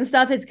postpartum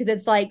stuff, is because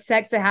it's like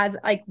sex that has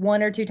like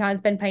 1 or 2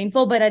 times been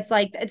painful, but it's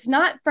like, it's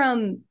not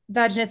from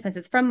vaginismus,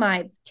 it's from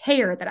my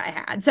tear that I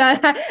had. So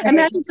I'm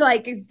having to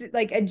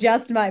like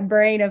adjust my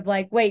brain of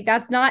like, wait,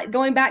 that's not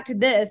going back to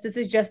this. This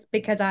is just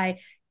because I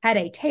had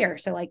a tear.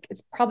 So like,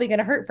 it's probably going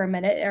to hurt for a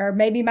minute, or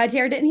maybe my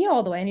tear didn't heal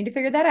all the way. I need to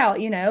figure that out,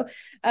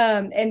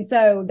 And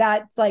so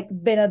that's like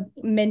been a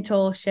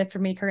mental shift for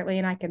me currently.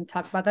 And I can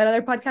talk about that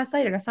other podcast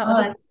later. That's not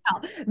what this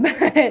is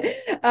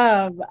about.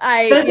 But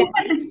I think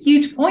that's a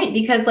huge point,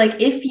 because like,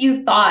 if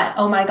you thought,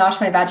 oh my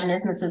gosh, my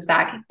vaginismus was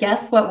back,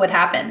 guess what would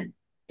happen?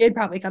 It'd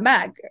probably come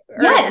back.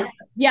 Yes.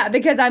 Yeah,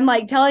 because I'm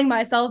like telling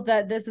myself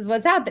that this is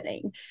what's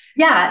happening.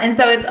 Yeah. And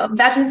so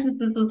vaginismus is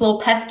this little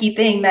pesky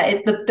thing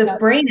that the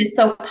brain is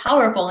so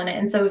powerful in it.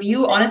 And so if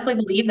you honestly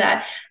believe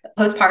that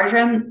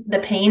postpartum, the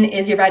pain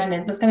is your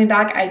vaginismus coming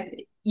back,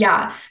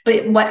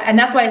 and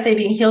that's why I say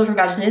being healed from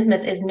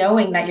vaginismus is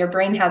knowing that your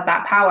brain has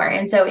that power.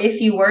 And so if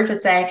you were to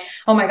say,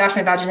 oh my gosh,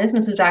 my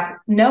vaginismus was back,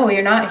 no,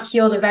 you're not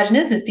healed of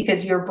vaginismus,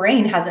 because your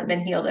brain hasn't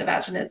been healed of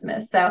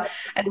vaginismus. So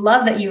I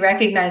love that you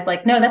recognize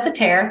like, no, that's a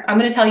tear. I'm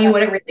going to tell you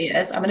what it really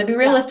is. I'm going to be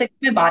realistic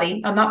with my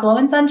body. I'm not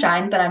blowing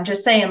sunshine, but I'm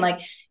just saying like,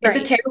 it's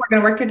a tear. We're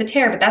going to work through the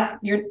tear, but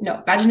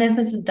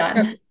vaginismus is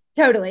done.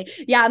 Totally.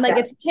 Yeah. I'm like,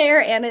 it's a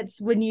tear, and it's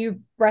when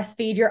you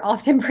breastfeed, you're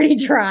often pretty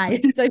dry.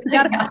 So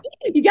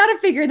you gotta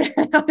figure that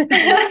out.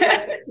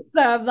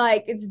 So I'm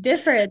like, it's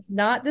different. It's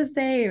not the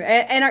same.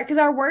 And because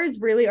our words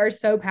really are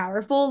so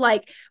powerful.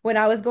 Like when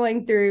I was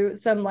going through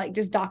some like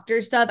just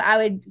doctor stuff, I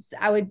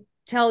would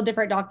tell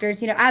different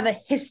doctors, I have a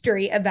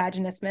history of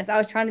vaginismus. I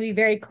was trying to be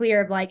very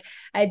clear of like,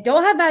 I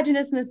don't have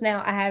vaginismus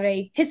now. I have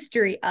a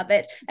history of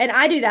it. And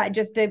I do that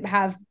just to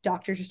have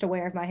doctors just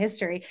aware of my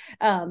history.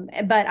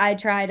 But I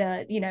try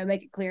to,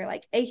 make it clear,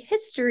 like a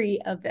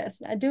history of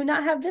this. I do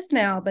not have this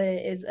now, but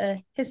it is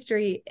a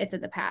history. It's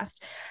in the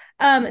past.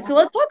 So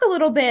let's talk a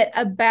little bit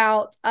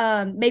about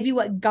maybe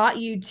what got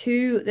you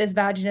to this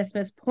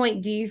vaginismus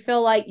point. Do you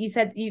feel like you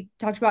said you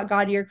talked about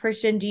God, you're a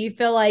Christian? Do you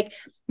feel like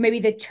maybe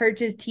the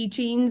church's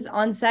teachings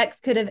on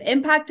sex could have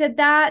impacted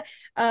that?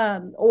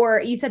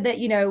 Or you said that,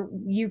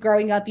 you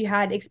growing up, you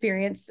had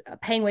experience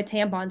paying with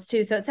tampons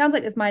too. So it sounds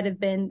like this might have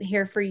been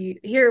here for you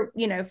here,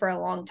 for a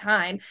long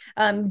time.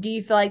 Do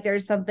you feel like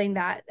there's something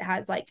that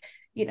has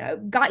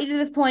got you to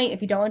this point?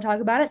 If you don't want to talk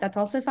about it, that's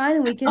also fine.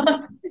 And we can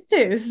this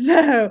too.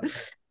 So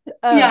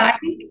Yeah,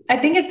 I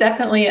think it's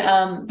definitely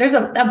there's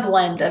a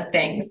blend of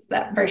things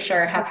that for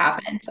sure have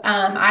happened.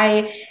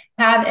 I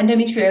have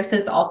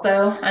endometriosis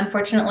also,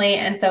 unfortunately,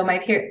 and so my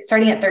period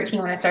starting at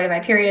 13 when I started my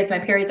periods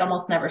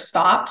almost never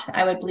stopped.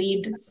 I would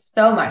bleed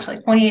so much,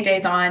 like 28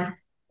 days on,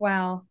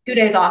 wow, 2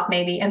 days off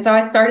maybe. And so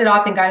I started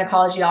off in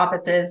gynecology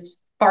offices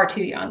far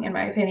too young, in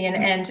my opinion,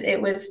 and it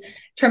was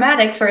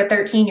traumatic for a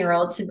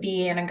 13-year-old to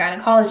be in a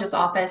gynecologist's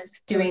office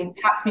doing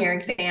pap smear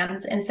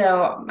exams. And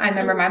so I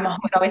remember my mom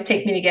would always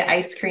take me to get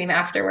ice cream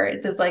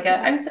afterwards. It's like,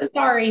 I'm so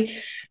sorry.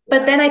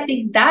 But then I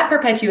think that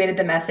perpetuated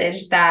the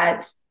message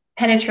that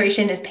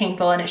penetration is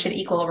painful and it should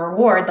equal a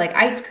reward like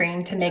ice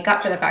cream to make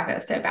up for the fact that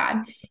it's so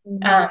bad.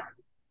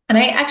 And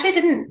I actually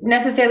didn't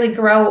necessarily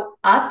grow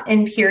up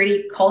in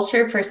purity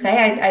culture per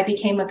se. I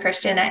became a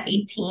Christian at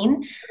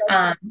 18.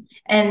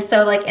 And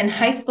so like in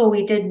high school,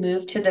 we did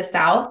move to the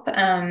South,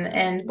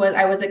 and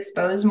I was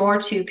exposed more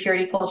to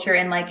purity culture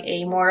in like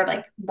a more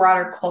like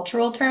broader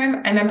cultural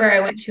term. I remember I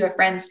went to a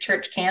friend's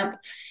church camp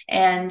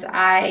and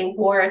I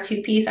wore a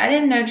two-piece. I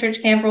didn't know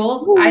church camp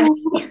rules. I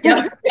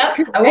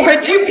wore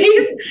a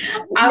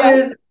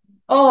two-piece.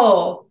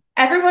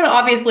 Everyone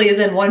obviously is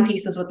in one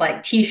pieces with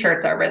like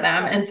t-shirts over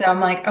them. And so I'm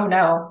like, oh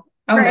no.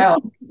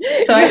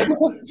 So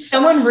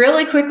someone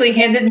really quickly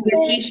handed me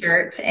a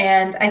t-shirt.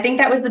 And I think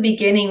that was the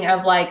beginning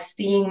of like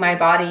seeing my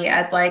body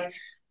as like,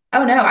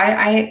 oh no,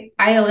 I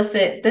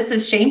elicit, this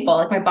is shameful.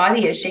 Like my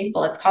body is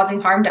shameful. It's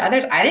causing harm to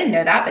others. I didn't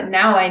know that, but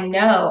now I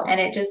know.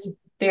 And it just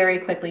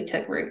very quickly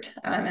took root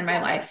in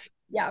my life.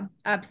 Yeah,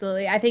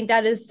 absolutely. I think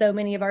that is so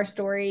many of our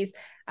stories.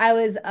 I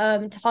was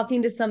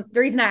talking to the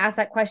reason I asked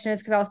that question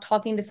is because I was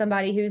talking to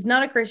somebody who's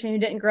not a Christian, who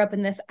didn't grow up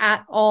in this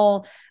at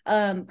all,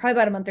 probably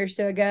about a month or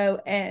so ago.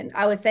 And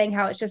I was saying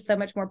how it's just so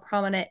much more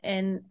prominent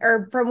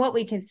or from what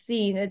we can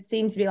see, it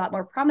seems to be a lot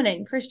more prominent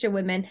in Christian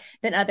women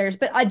than others.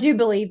 But I do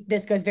believe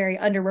this goes very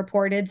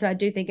underreported. So I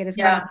do think it is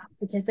kind of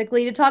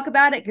statistically to talk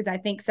about it, because I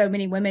think so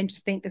many women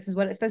just think this is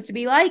what it's supposed to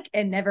be like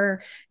and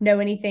never know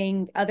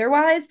anything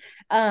otherwise.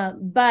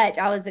 But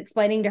I was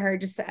explaining to her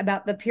just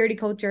about the purity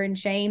culture and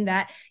shame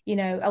that,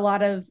 a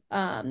lot of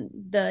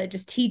the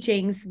just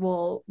teachings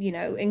will,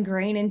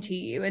 ingrain into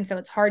you. And so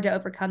it's hard to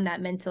overcome that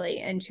mentally.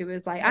 And she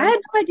was like, I had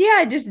no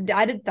idea.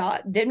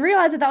 Didn't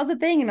realize that was a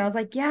thing. And I was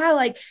like, yeah,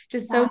 like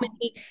just so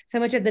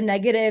much of the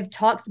negative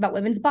talks about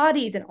women's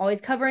bodies and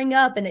always covering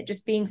up and it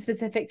just being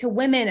specific to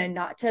women and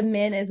not to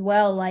men as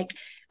well. Like,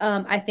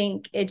 I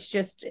think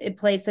it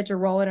plays such a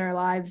role in our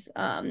lives,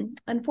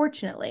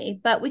 unfortunately,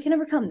 but we can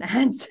overcome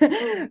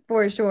that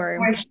for sure.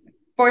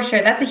 For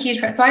sure. That's a huge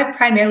part. So I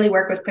primarily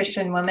work with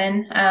Christian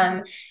women.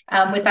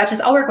 With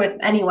that, I'll work with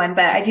anyone,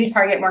 but I do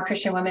target more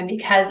Christian women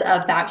because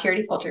of that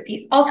purity culture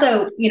piece.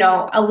 Also,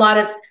 a lot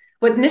of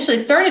what initially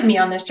started me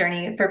on this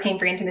journey for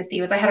pain-free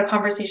intimacy was I had a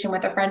conversation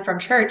with a friend from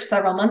church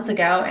several months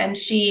ago, and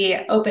she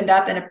opened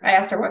up and I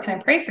asked her, what can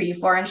I pray for you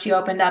for? And she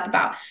opened up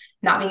about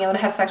not being able to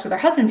have sex with her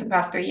husband for the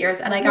past 3 years.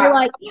 And I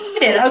got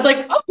excited. I was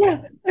like, oh,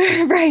 yeah,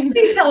 right.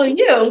 I'm telling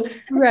you.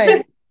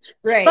 Right.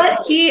 Right.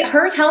 But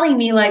her telling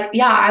me like,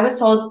 yeah, I was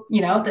told,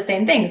 the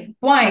same things,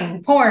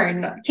 wine,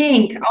 porn,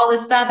 kink, all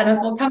this stuff. And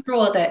I'm comfortable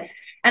with it.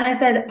 And I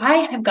said,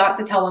 I have got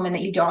to tell women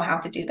that you don't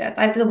have to do this.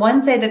 I had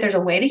to say that there's a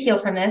way to heal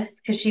from this,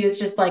 because she was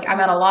just like, I'm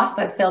at a loss.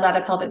 I've filled out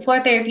a pelvic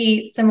floor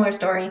therapy, similar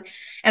story.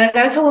 And I've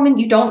got to tell women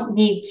you don't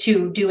need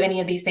to do any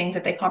of these things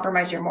if they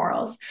compromise your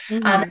morals. So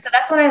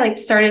that's when I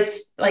started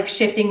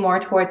shifting more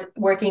towards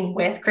working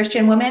with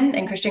Christian women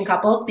and Christian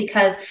couples,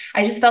 because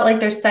I just felt like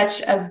there's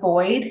such a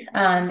void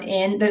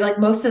in there. Like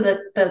most of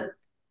the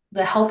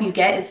help you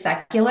get is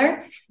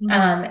secular.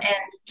 And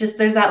just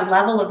there's that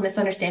level of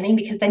misunderstanding,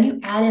 because then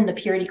you add in the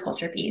purity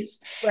culture piece,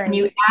 and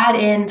you add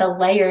in the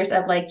layers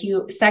of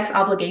sex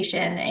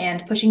obligation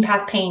and pushing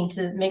past pain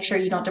to make sure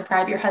you don't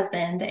deprive your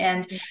husband,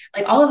 and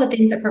all of the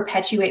things that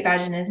perpetuate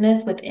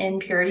vaginismus within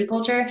purity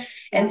culture.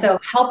 And so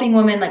helping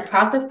women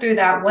process through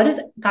that. What does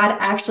God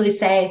actually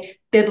say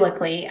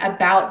biblically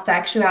about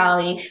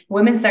sexuality,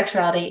 women's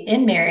sexuality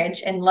in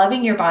marriage, and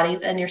loving your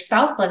bodies and your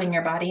spouse loving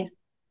your body?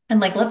 And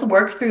let's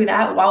work through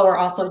that while we're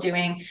also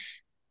doing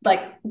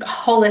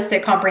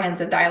holistic,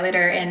 comprehensive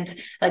dilator and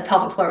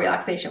pelvic floor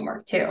relaxation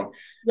work too.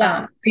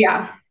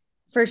 Yeah,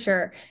 for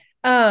sure.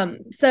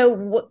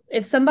 So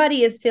if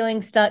somebody is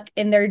feeling stuck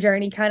in their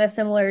journey, kind of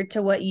similar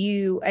to what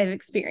you have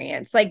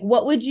experienced,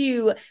 what would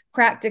you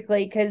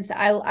practically, because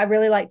I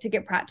really like to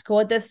get practical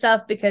with this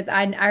stuff, because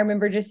I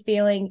remember just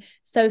feeling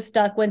so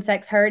stuck when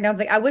sex hurt. And I was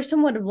like, I wish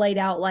someone would have laid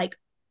out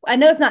I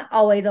know it's not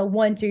always a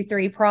 1, 2,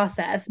 3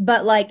 process,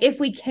 but like if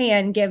we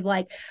can give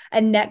like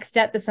a next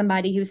step to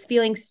somebody who's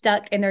feeling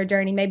stuck in their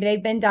journey, maybe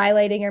they've been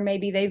dilating or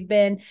maybe they've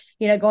been,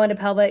 going to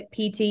pelvic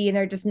PT and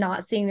they're just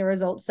not seeing the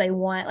results they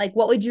want. Like,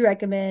 what would you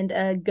recommend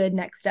a good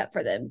next step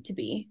for them to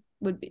be?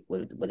 What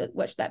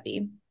should that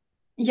be?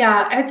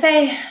 Yeah, I would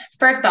say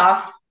first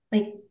off,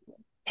 like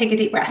take a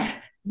deep breath.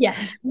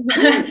 Yes.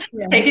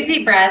 Take a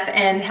deep breath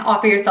and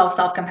offer yourself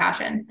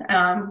self-compassion.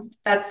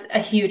 That's a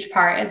huge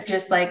part of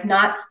just like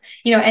not,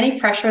 any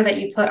pressure that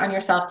you put on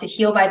yourself to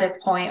heal by this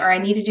point, or I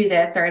need to do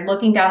this, or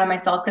looking down on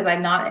myself because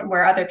I'm not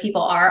where other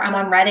people are. I'm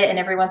on Reddit and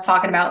everyone's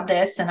talking about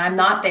this and I'm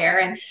not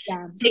there. And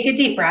take a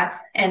deep breath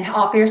and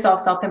offer yourself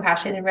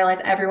self-compassion and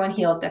realize everyone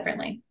heals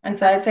differently. And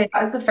so I'd say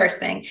that was the first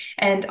thing.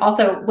 And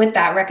also with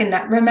that,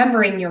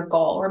 remembering your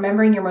goal,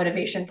 remembering your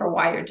motivation for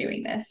why you're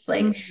doing this.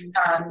 Like,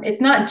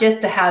 it's not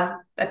just to have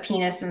a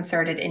penis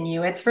inserted in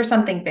you. It's for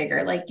something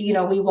bigger. Like,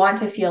 we want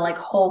to feel like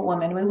whole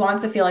women. We want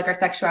to feel like our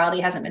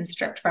sexuality hasn't been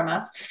stripped from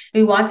us.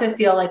 We want to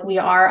feel like we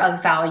are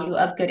of value,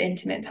 of good,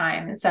 intimate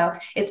time. And so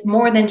it's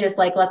more than just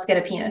like, let's get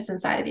a penis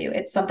inside of you.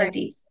 It's something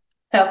deep.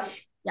 So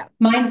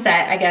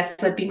mindset, I guess,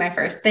 would be my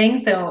first thing.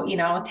 So,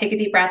 take a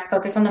deep breath,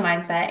 focus on the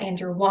mindset and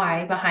your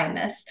why behind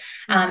this.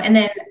 And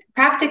then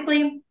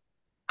practically,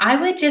 I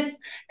would just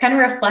kind of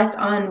reflect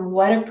on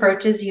what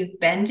approaches you've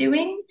been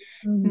doing,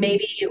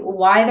 maybe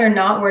why they're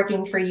not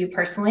working for you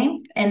personally,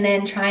 and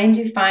then trying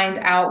to find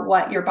out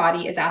what your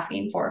body is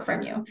asking for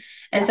from you.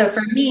 And so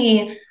for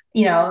me,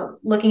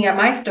 looking at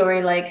my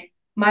story, like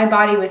my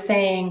body was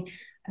saying,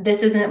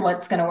 this isn't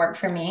what's going to work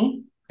for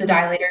me. The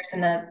dilators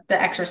and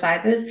the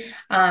exercises.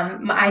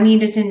 I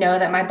needed to know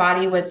that my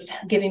body was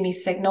giving me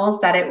signals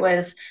that it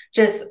was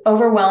just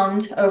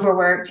overwhelmed,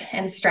 overworked,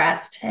 and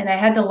stressed. And I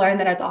had to learn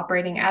that I was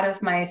operating out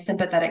of my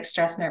sympathetic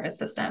stress nervous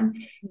system.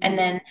 And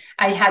then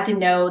I had to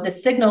know the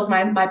signals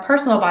my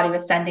personal body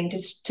was sending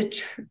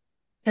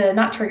to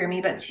not trigger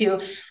me, but to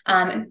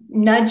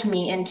nudge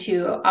me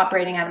into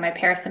operating out of my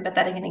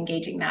parasympathetic and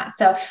engaging that.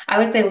 So I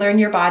would say learn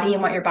your body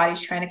and what your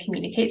body's trying to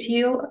communicate to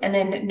you, and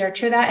then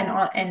nurture that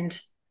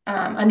and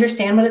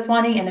understand what it's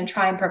wanting, and then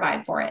try and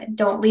provide for it.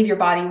 Don't leave your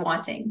body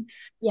wanting.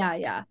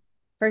 Yeah,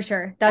 for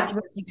sure. That's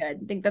really good.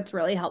 I think that's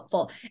really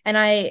helpful. And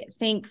I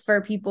think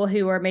for people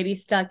who are maybe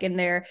stuck in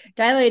their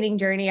dilating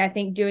journey, I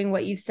think doing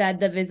what you've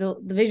said, the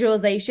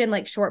visualization,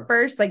 like short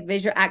bursts, like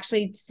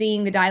actually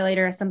seeing the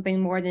dilator as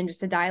something more than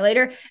just a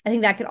dilator. I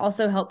think that could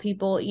also help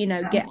people,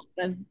 get out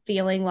of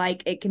feeling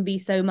like it can be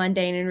so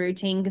mundane and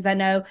routine. Cause I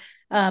know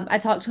I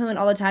talk to women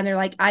all the time. They're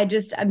like,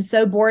 I'm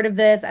so bored of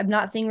this. I'm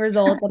not seeing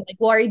results. I'm like,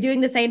 well, are you doing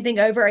the same thing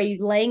over? Are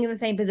you laying in the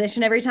same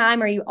position every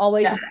time? Are you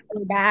always just on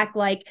your back,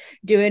 like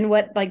doing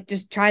what, like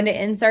just trying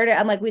to insert it?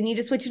 I'm like, we need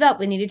to switch it up.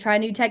 We need to try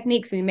new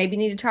techniques. We maybe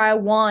need to try a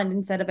wand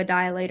instead of a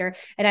dilator.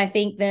 And I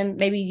think them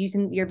maybe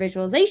using your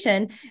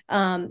visualization,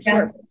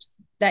 short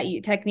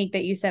technique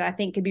that you said, I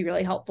think could be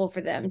really helpful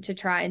for them to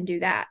try and do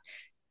that.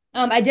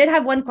 I did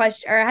have one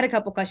question, or I had a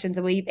couple questions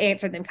and we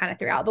answered them kind of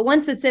throughout, but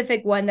one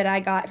specific one that I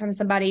got from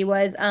somebody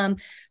was,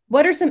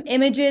 what are some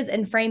images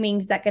and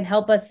framings that can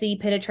help us see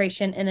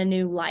penetration in a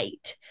new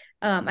light?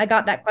 I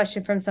got that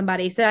question from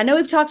somebody. So I know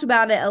we've talked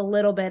about it a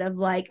little bit of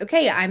like,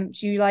 okay, I'm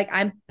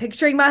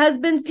picturing my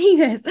husband's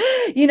penis,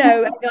 I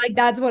feel like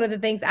that's one of the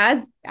things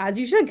as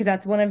you should, because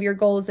that's one of your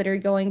goals that are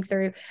going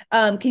through.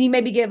 Can you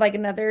maybe give like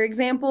another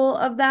example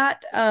of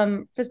that,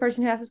 for this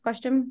person who asked this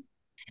question?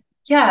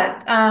 Yeah.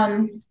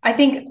 I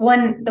think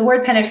the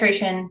word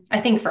penetration,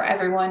 I think for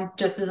everyone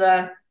just is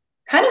a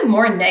kind of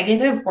more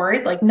negative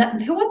word. Like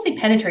who wants to be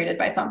penetrated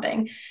by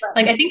something? Right.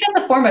 Like, I think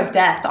that's a form of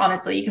death.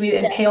 Honestly, you can be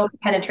impaled,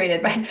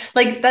 penetrated by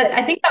like that.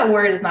 I think that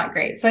word is not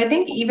great. So I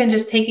think even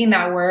just taking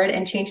that word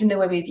and changing the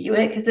way we view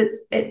it,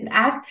 because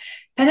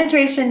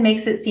penetration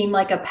makes it seem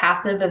like a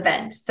passive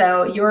event.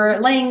 So you're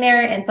laying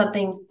there and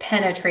something's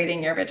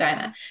penetrating your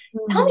vagina.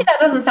 Tell me that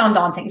doesn't sound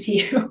daunting to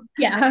you.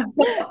 Yeah.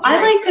 I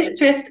like to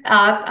shift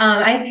up.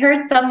 I've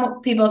heard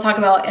some people talk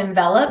about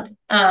envelop.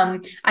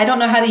 I don't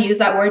know how to use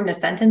that word in a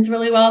sentence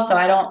really well, so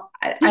I don't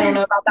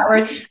know about that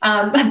word.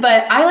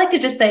 But I like to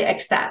just say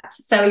accept.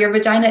 So your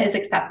vagina is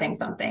accepting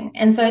something.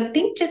 And so I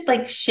think just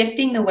like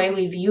shifting the way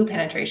we view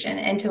penetration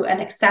into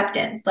an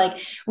acceptance,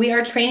 like we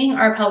are training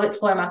our pelvic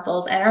floor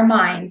muscles and our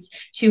minds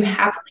to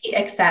happily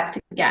accept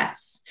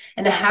guests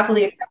and to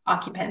happily accept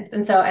occupants.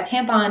 And so a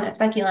tampon, a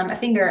speculum, a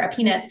finger, a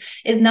penis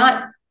is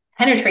not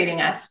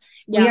penetrating us.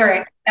 We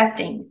are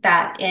accepting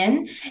that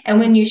in. And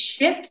when you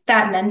shift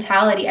that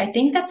mentality, I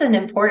think that's an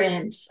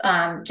important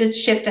just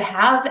shift to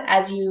have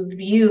as you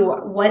view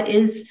what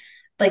is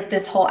like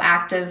this whole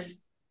act of,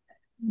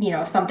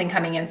 something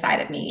coming inside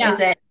of me. Is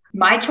it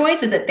my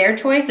choice? Is it their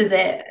choice? Is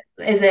it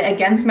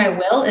against my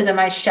will? Am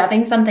I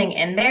shoving something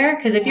in there?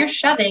 Because if you're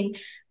shoving,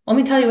 let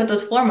me tell you what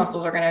those floor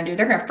muscles are going to do.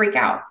 They're going to freak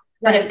out.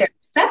 But if they're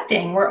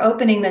accepting, we're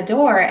opening the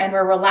door and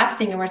we're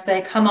relaxing and we're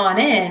saying, come on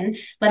in,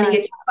 let me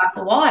get you a glass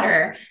of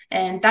water.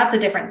 And that's a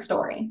different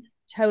story.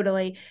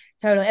 Totally.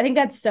 Totally. I think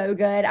that's so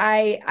good.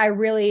 I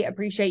really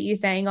appreciate you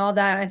saying all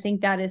that. I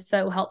think that is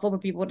so helpful for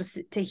people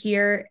to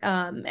hear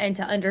and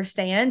to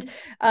understand.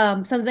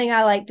 Something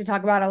I like to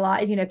talk about a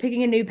lot is,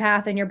 picking a new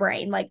path in your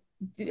brain, like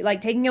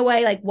taking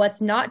away like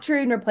what's not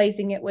true and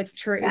replacing it with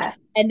truth. Yeah.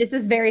 And this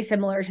is very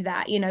similar to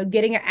that,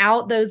 getting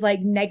out those like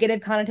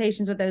negative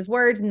connotations with those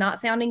words, not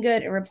sounding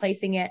good, and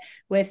replacing it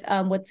with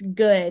what's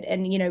good,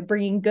 and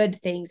bringing good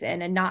things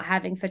in and not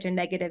having such a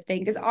negative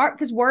thing,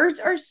 because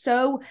words are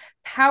so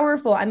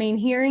powerful. I mean,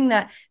 hearing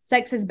that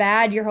sex is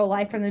bad your whole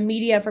life from the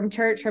media, from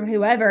church, from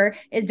whoever,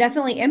 is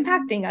definitely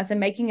impacting us and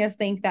making us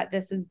think that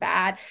this is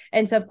bad.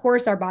 And so of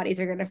course our bodies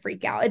are going to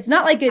freak out. It's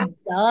not like a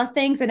duh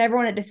thing, so I never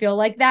wanted to feel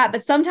like that,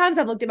 but sometimes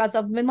I've looked at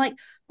myself and been like,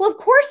 well, of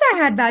course I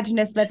had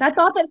vaginismus. I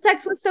thought that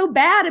sex was so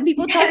bad and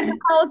people told me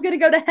how I was going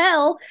to go to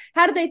hell.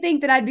 How did they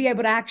think that I'd be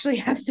able to actually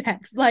have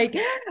sex? Like,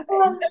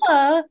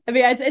 I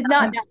mean, it's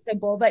not that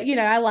simple, but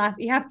I laugh.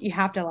 You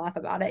have to laugh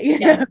about it.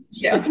 Yes,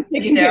 yeah,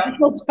 it can get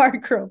real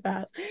dark real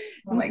fast.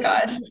 Oh my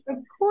gosh. Of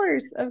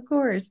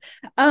course.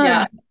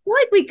 Yeah. I feel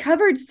like we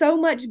covered so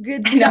much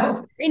good I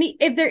stuff. know.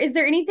 Is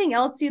there anything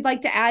else you'd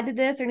like to add to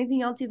this, or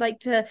anything else you'd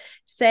like to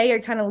say or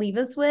kind of leave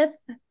us with?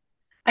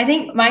 I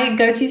think my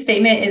go-to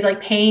statement is like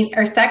pain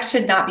or sex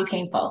should not be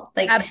painful.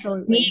 Like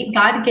Absolutely.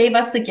 God gave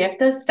us the gift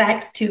of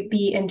sex to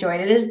be enjoyed.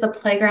 It is the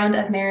playground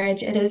of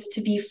marriage. It is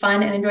to be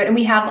fun and enjoyed. And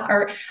we have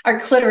our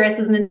clitoris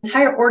is an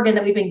entire organ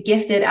that we've been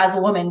gifted as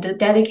a woman,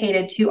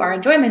 dedicated to our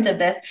enjoyment of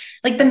this.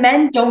 Like the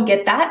men don't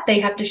get that. They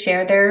have to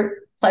share their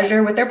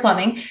pleasure with their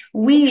plumbing.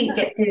 We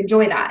get to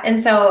enjoy that.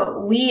 And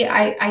so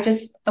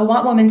I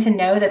want women to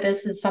know that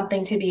this is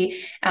something to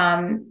be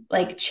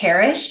like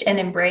cherished and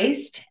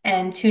embraced,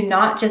 and to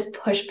not just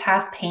push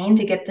past pain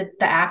to get the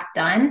act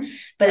done,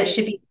 but it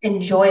should be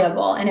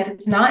enjoyable. And if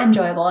it's not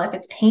enjoyable, if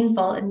it's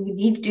painful, and we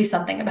need to do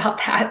something about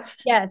that.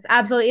 Yes,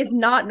 absolutely. It's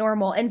not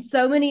normal. And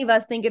so many of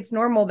us think it's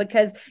normal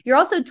because you're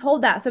also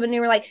told that. So many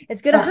were like,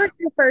 it's going to hurt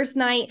your first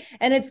night.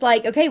 And it's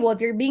like, okay, well,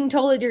 if you're being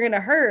told that you're going to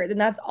hurt, then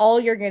that's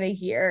all you're going to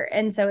hear.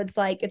 And so it's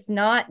like, it's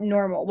not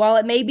normal. While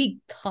it may be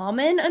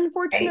common,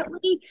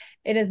 unfortunately,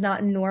 it is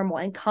not normal.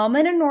 And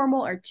common and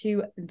normal are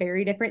two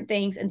very different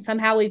things. And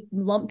somehow we've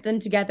lumped them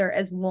together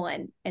as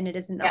one, and it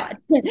is not.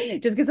 Yeah.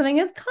 Just because something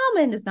is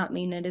common does not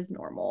mean it is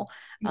normal.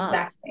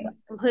 Exactly. So I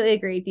completely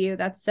agree with you.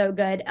 That's so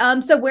good.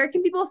 So where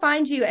can people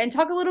find you, and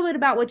talk a little bit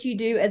about what you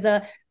do as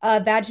a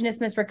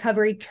vaginismus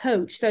recovery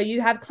coach? So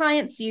you have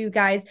clients, you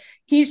guys,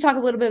 can you just talk a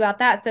little bit about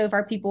that? So if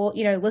our people,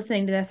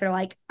 listening to this are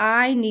like,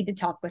 I need to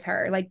talk with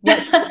her, like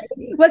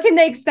what can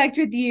they expect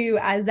with you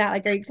as that?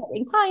 Like, are you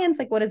accepting clients?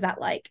 Like, what is that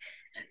like?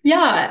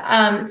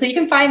 Yeah. So you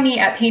can find me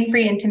at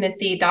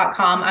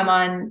painfreeintimacy.com. I'm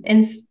on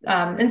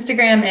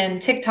Instagram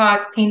and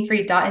TikTok,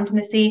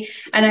 painfree.intimacy.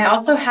 And I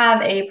also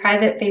have a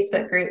private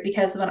Facebook group,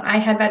 because when I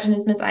had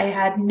vaginismus, I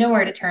had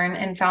nowhere to turn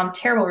and found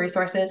terrible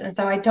resources. And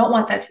so I don't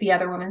want that to be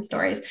other women's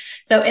stories.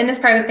 So in this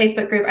private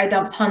Facebook group, I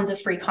dump tons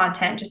of free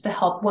content just to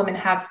help women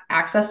have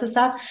access to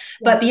stuff.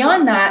 But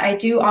beyond that, I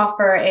do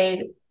offer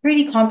a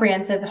pretty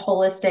comprehensive,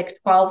 holistic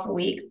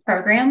 12-week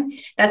program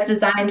that's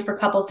designed for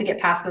couples to get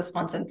past this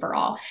once and for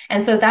all.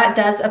 And so that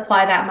does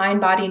apply that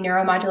mind-body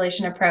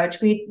neuromodulation approach.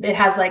 It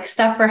has like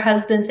stuff for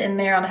husbands in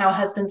there on how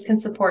husbands can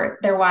support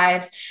their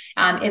wives.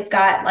 It's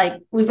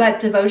got we've got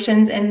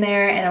devotions in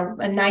there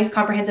and a nice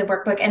comprehensive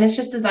workbook. And it's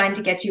just designed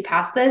to get you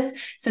past this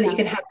so that you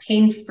can have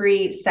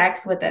pain-free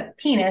sex with a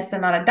penis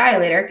and not a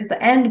dilator, because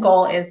the end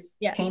goal is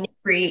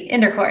pain-free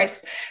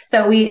intercourse.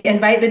 So we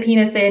invite the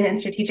penis in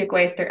strategic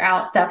ways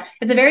throughout. So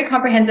it's a very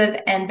comprehensive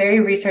and very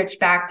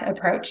research-backed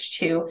approach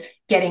to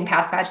getting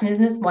past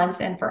vaginismus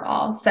once and for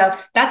all. So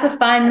that's a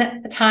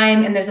fun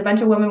time. And there's a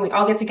bunch of women, we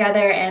all get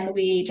together and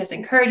we just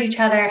encourage each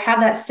other, have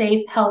that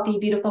safe, healthy,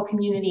 beautiful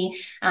community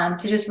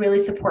to just really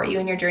support you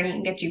in your journey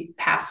and get you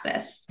past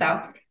this.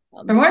 So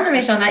for more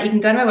information on that, you can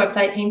go to my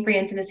website,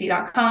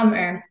 painfreeintimacy.com,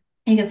 or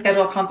you can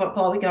schedule a consult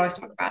call. We can always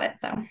talk about it.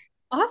 So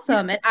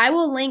awesome. And I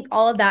will link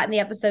all of that in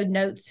the episode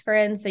notes,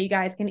 friends, so you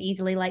guys can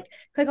easily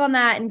click on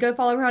that and go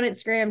follow her on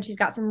Instagram. She's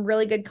got some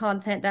really good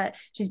content that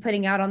she's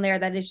putting out on there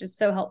that is just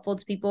so helpful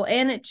to people.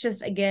 And it's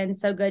just, again,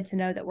 so good to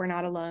know that we're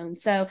not alone.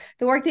 So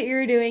the work that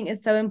you're doing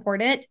is so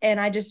important. And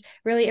I just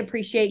really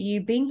appreciate you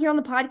being here on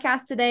the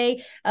podcast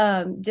today.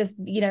 Just,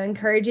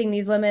 encouraging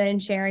these women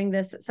and sharing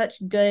this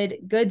such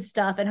good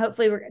stuff. And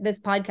hopefully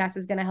this podcast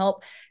is going to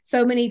help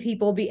so many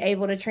people be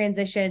able to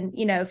transition,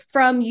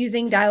 from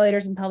using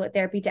dilators and pelvic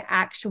therapy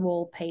to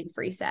actual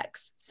pain-free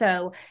sex.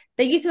 So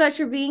thank you so much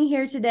for being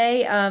here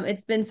today.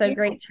 It's been so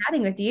great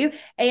chatting with you.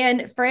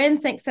 And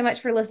friends, thanks so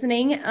much for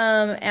listening.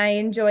 I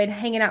enjoyed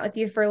hanging out with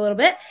you for a little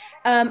bit.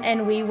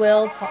 And we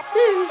will talk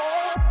soon.